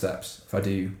 8,000 steps. If I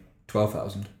do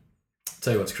 12,000.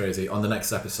 Tell you what's crazy. On the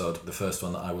next episode, the first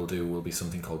one that I will do will be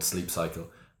something called sleep cycle,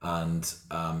 and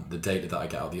the data that I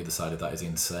get out the other side of that is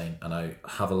insane. And I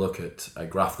have a look at a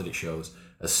graph that it shows.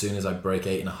 As soon as I break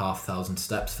 8,500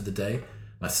 steps for the day,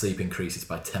 my sleep increases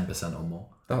by 10% or more.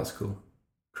 That's cool.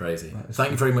 Crazy. That is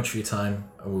Thank you very much for your time,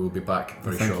 and we will be back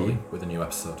very Thank shortly you. with a new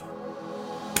episode.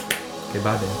 Okay,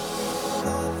 bye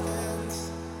then.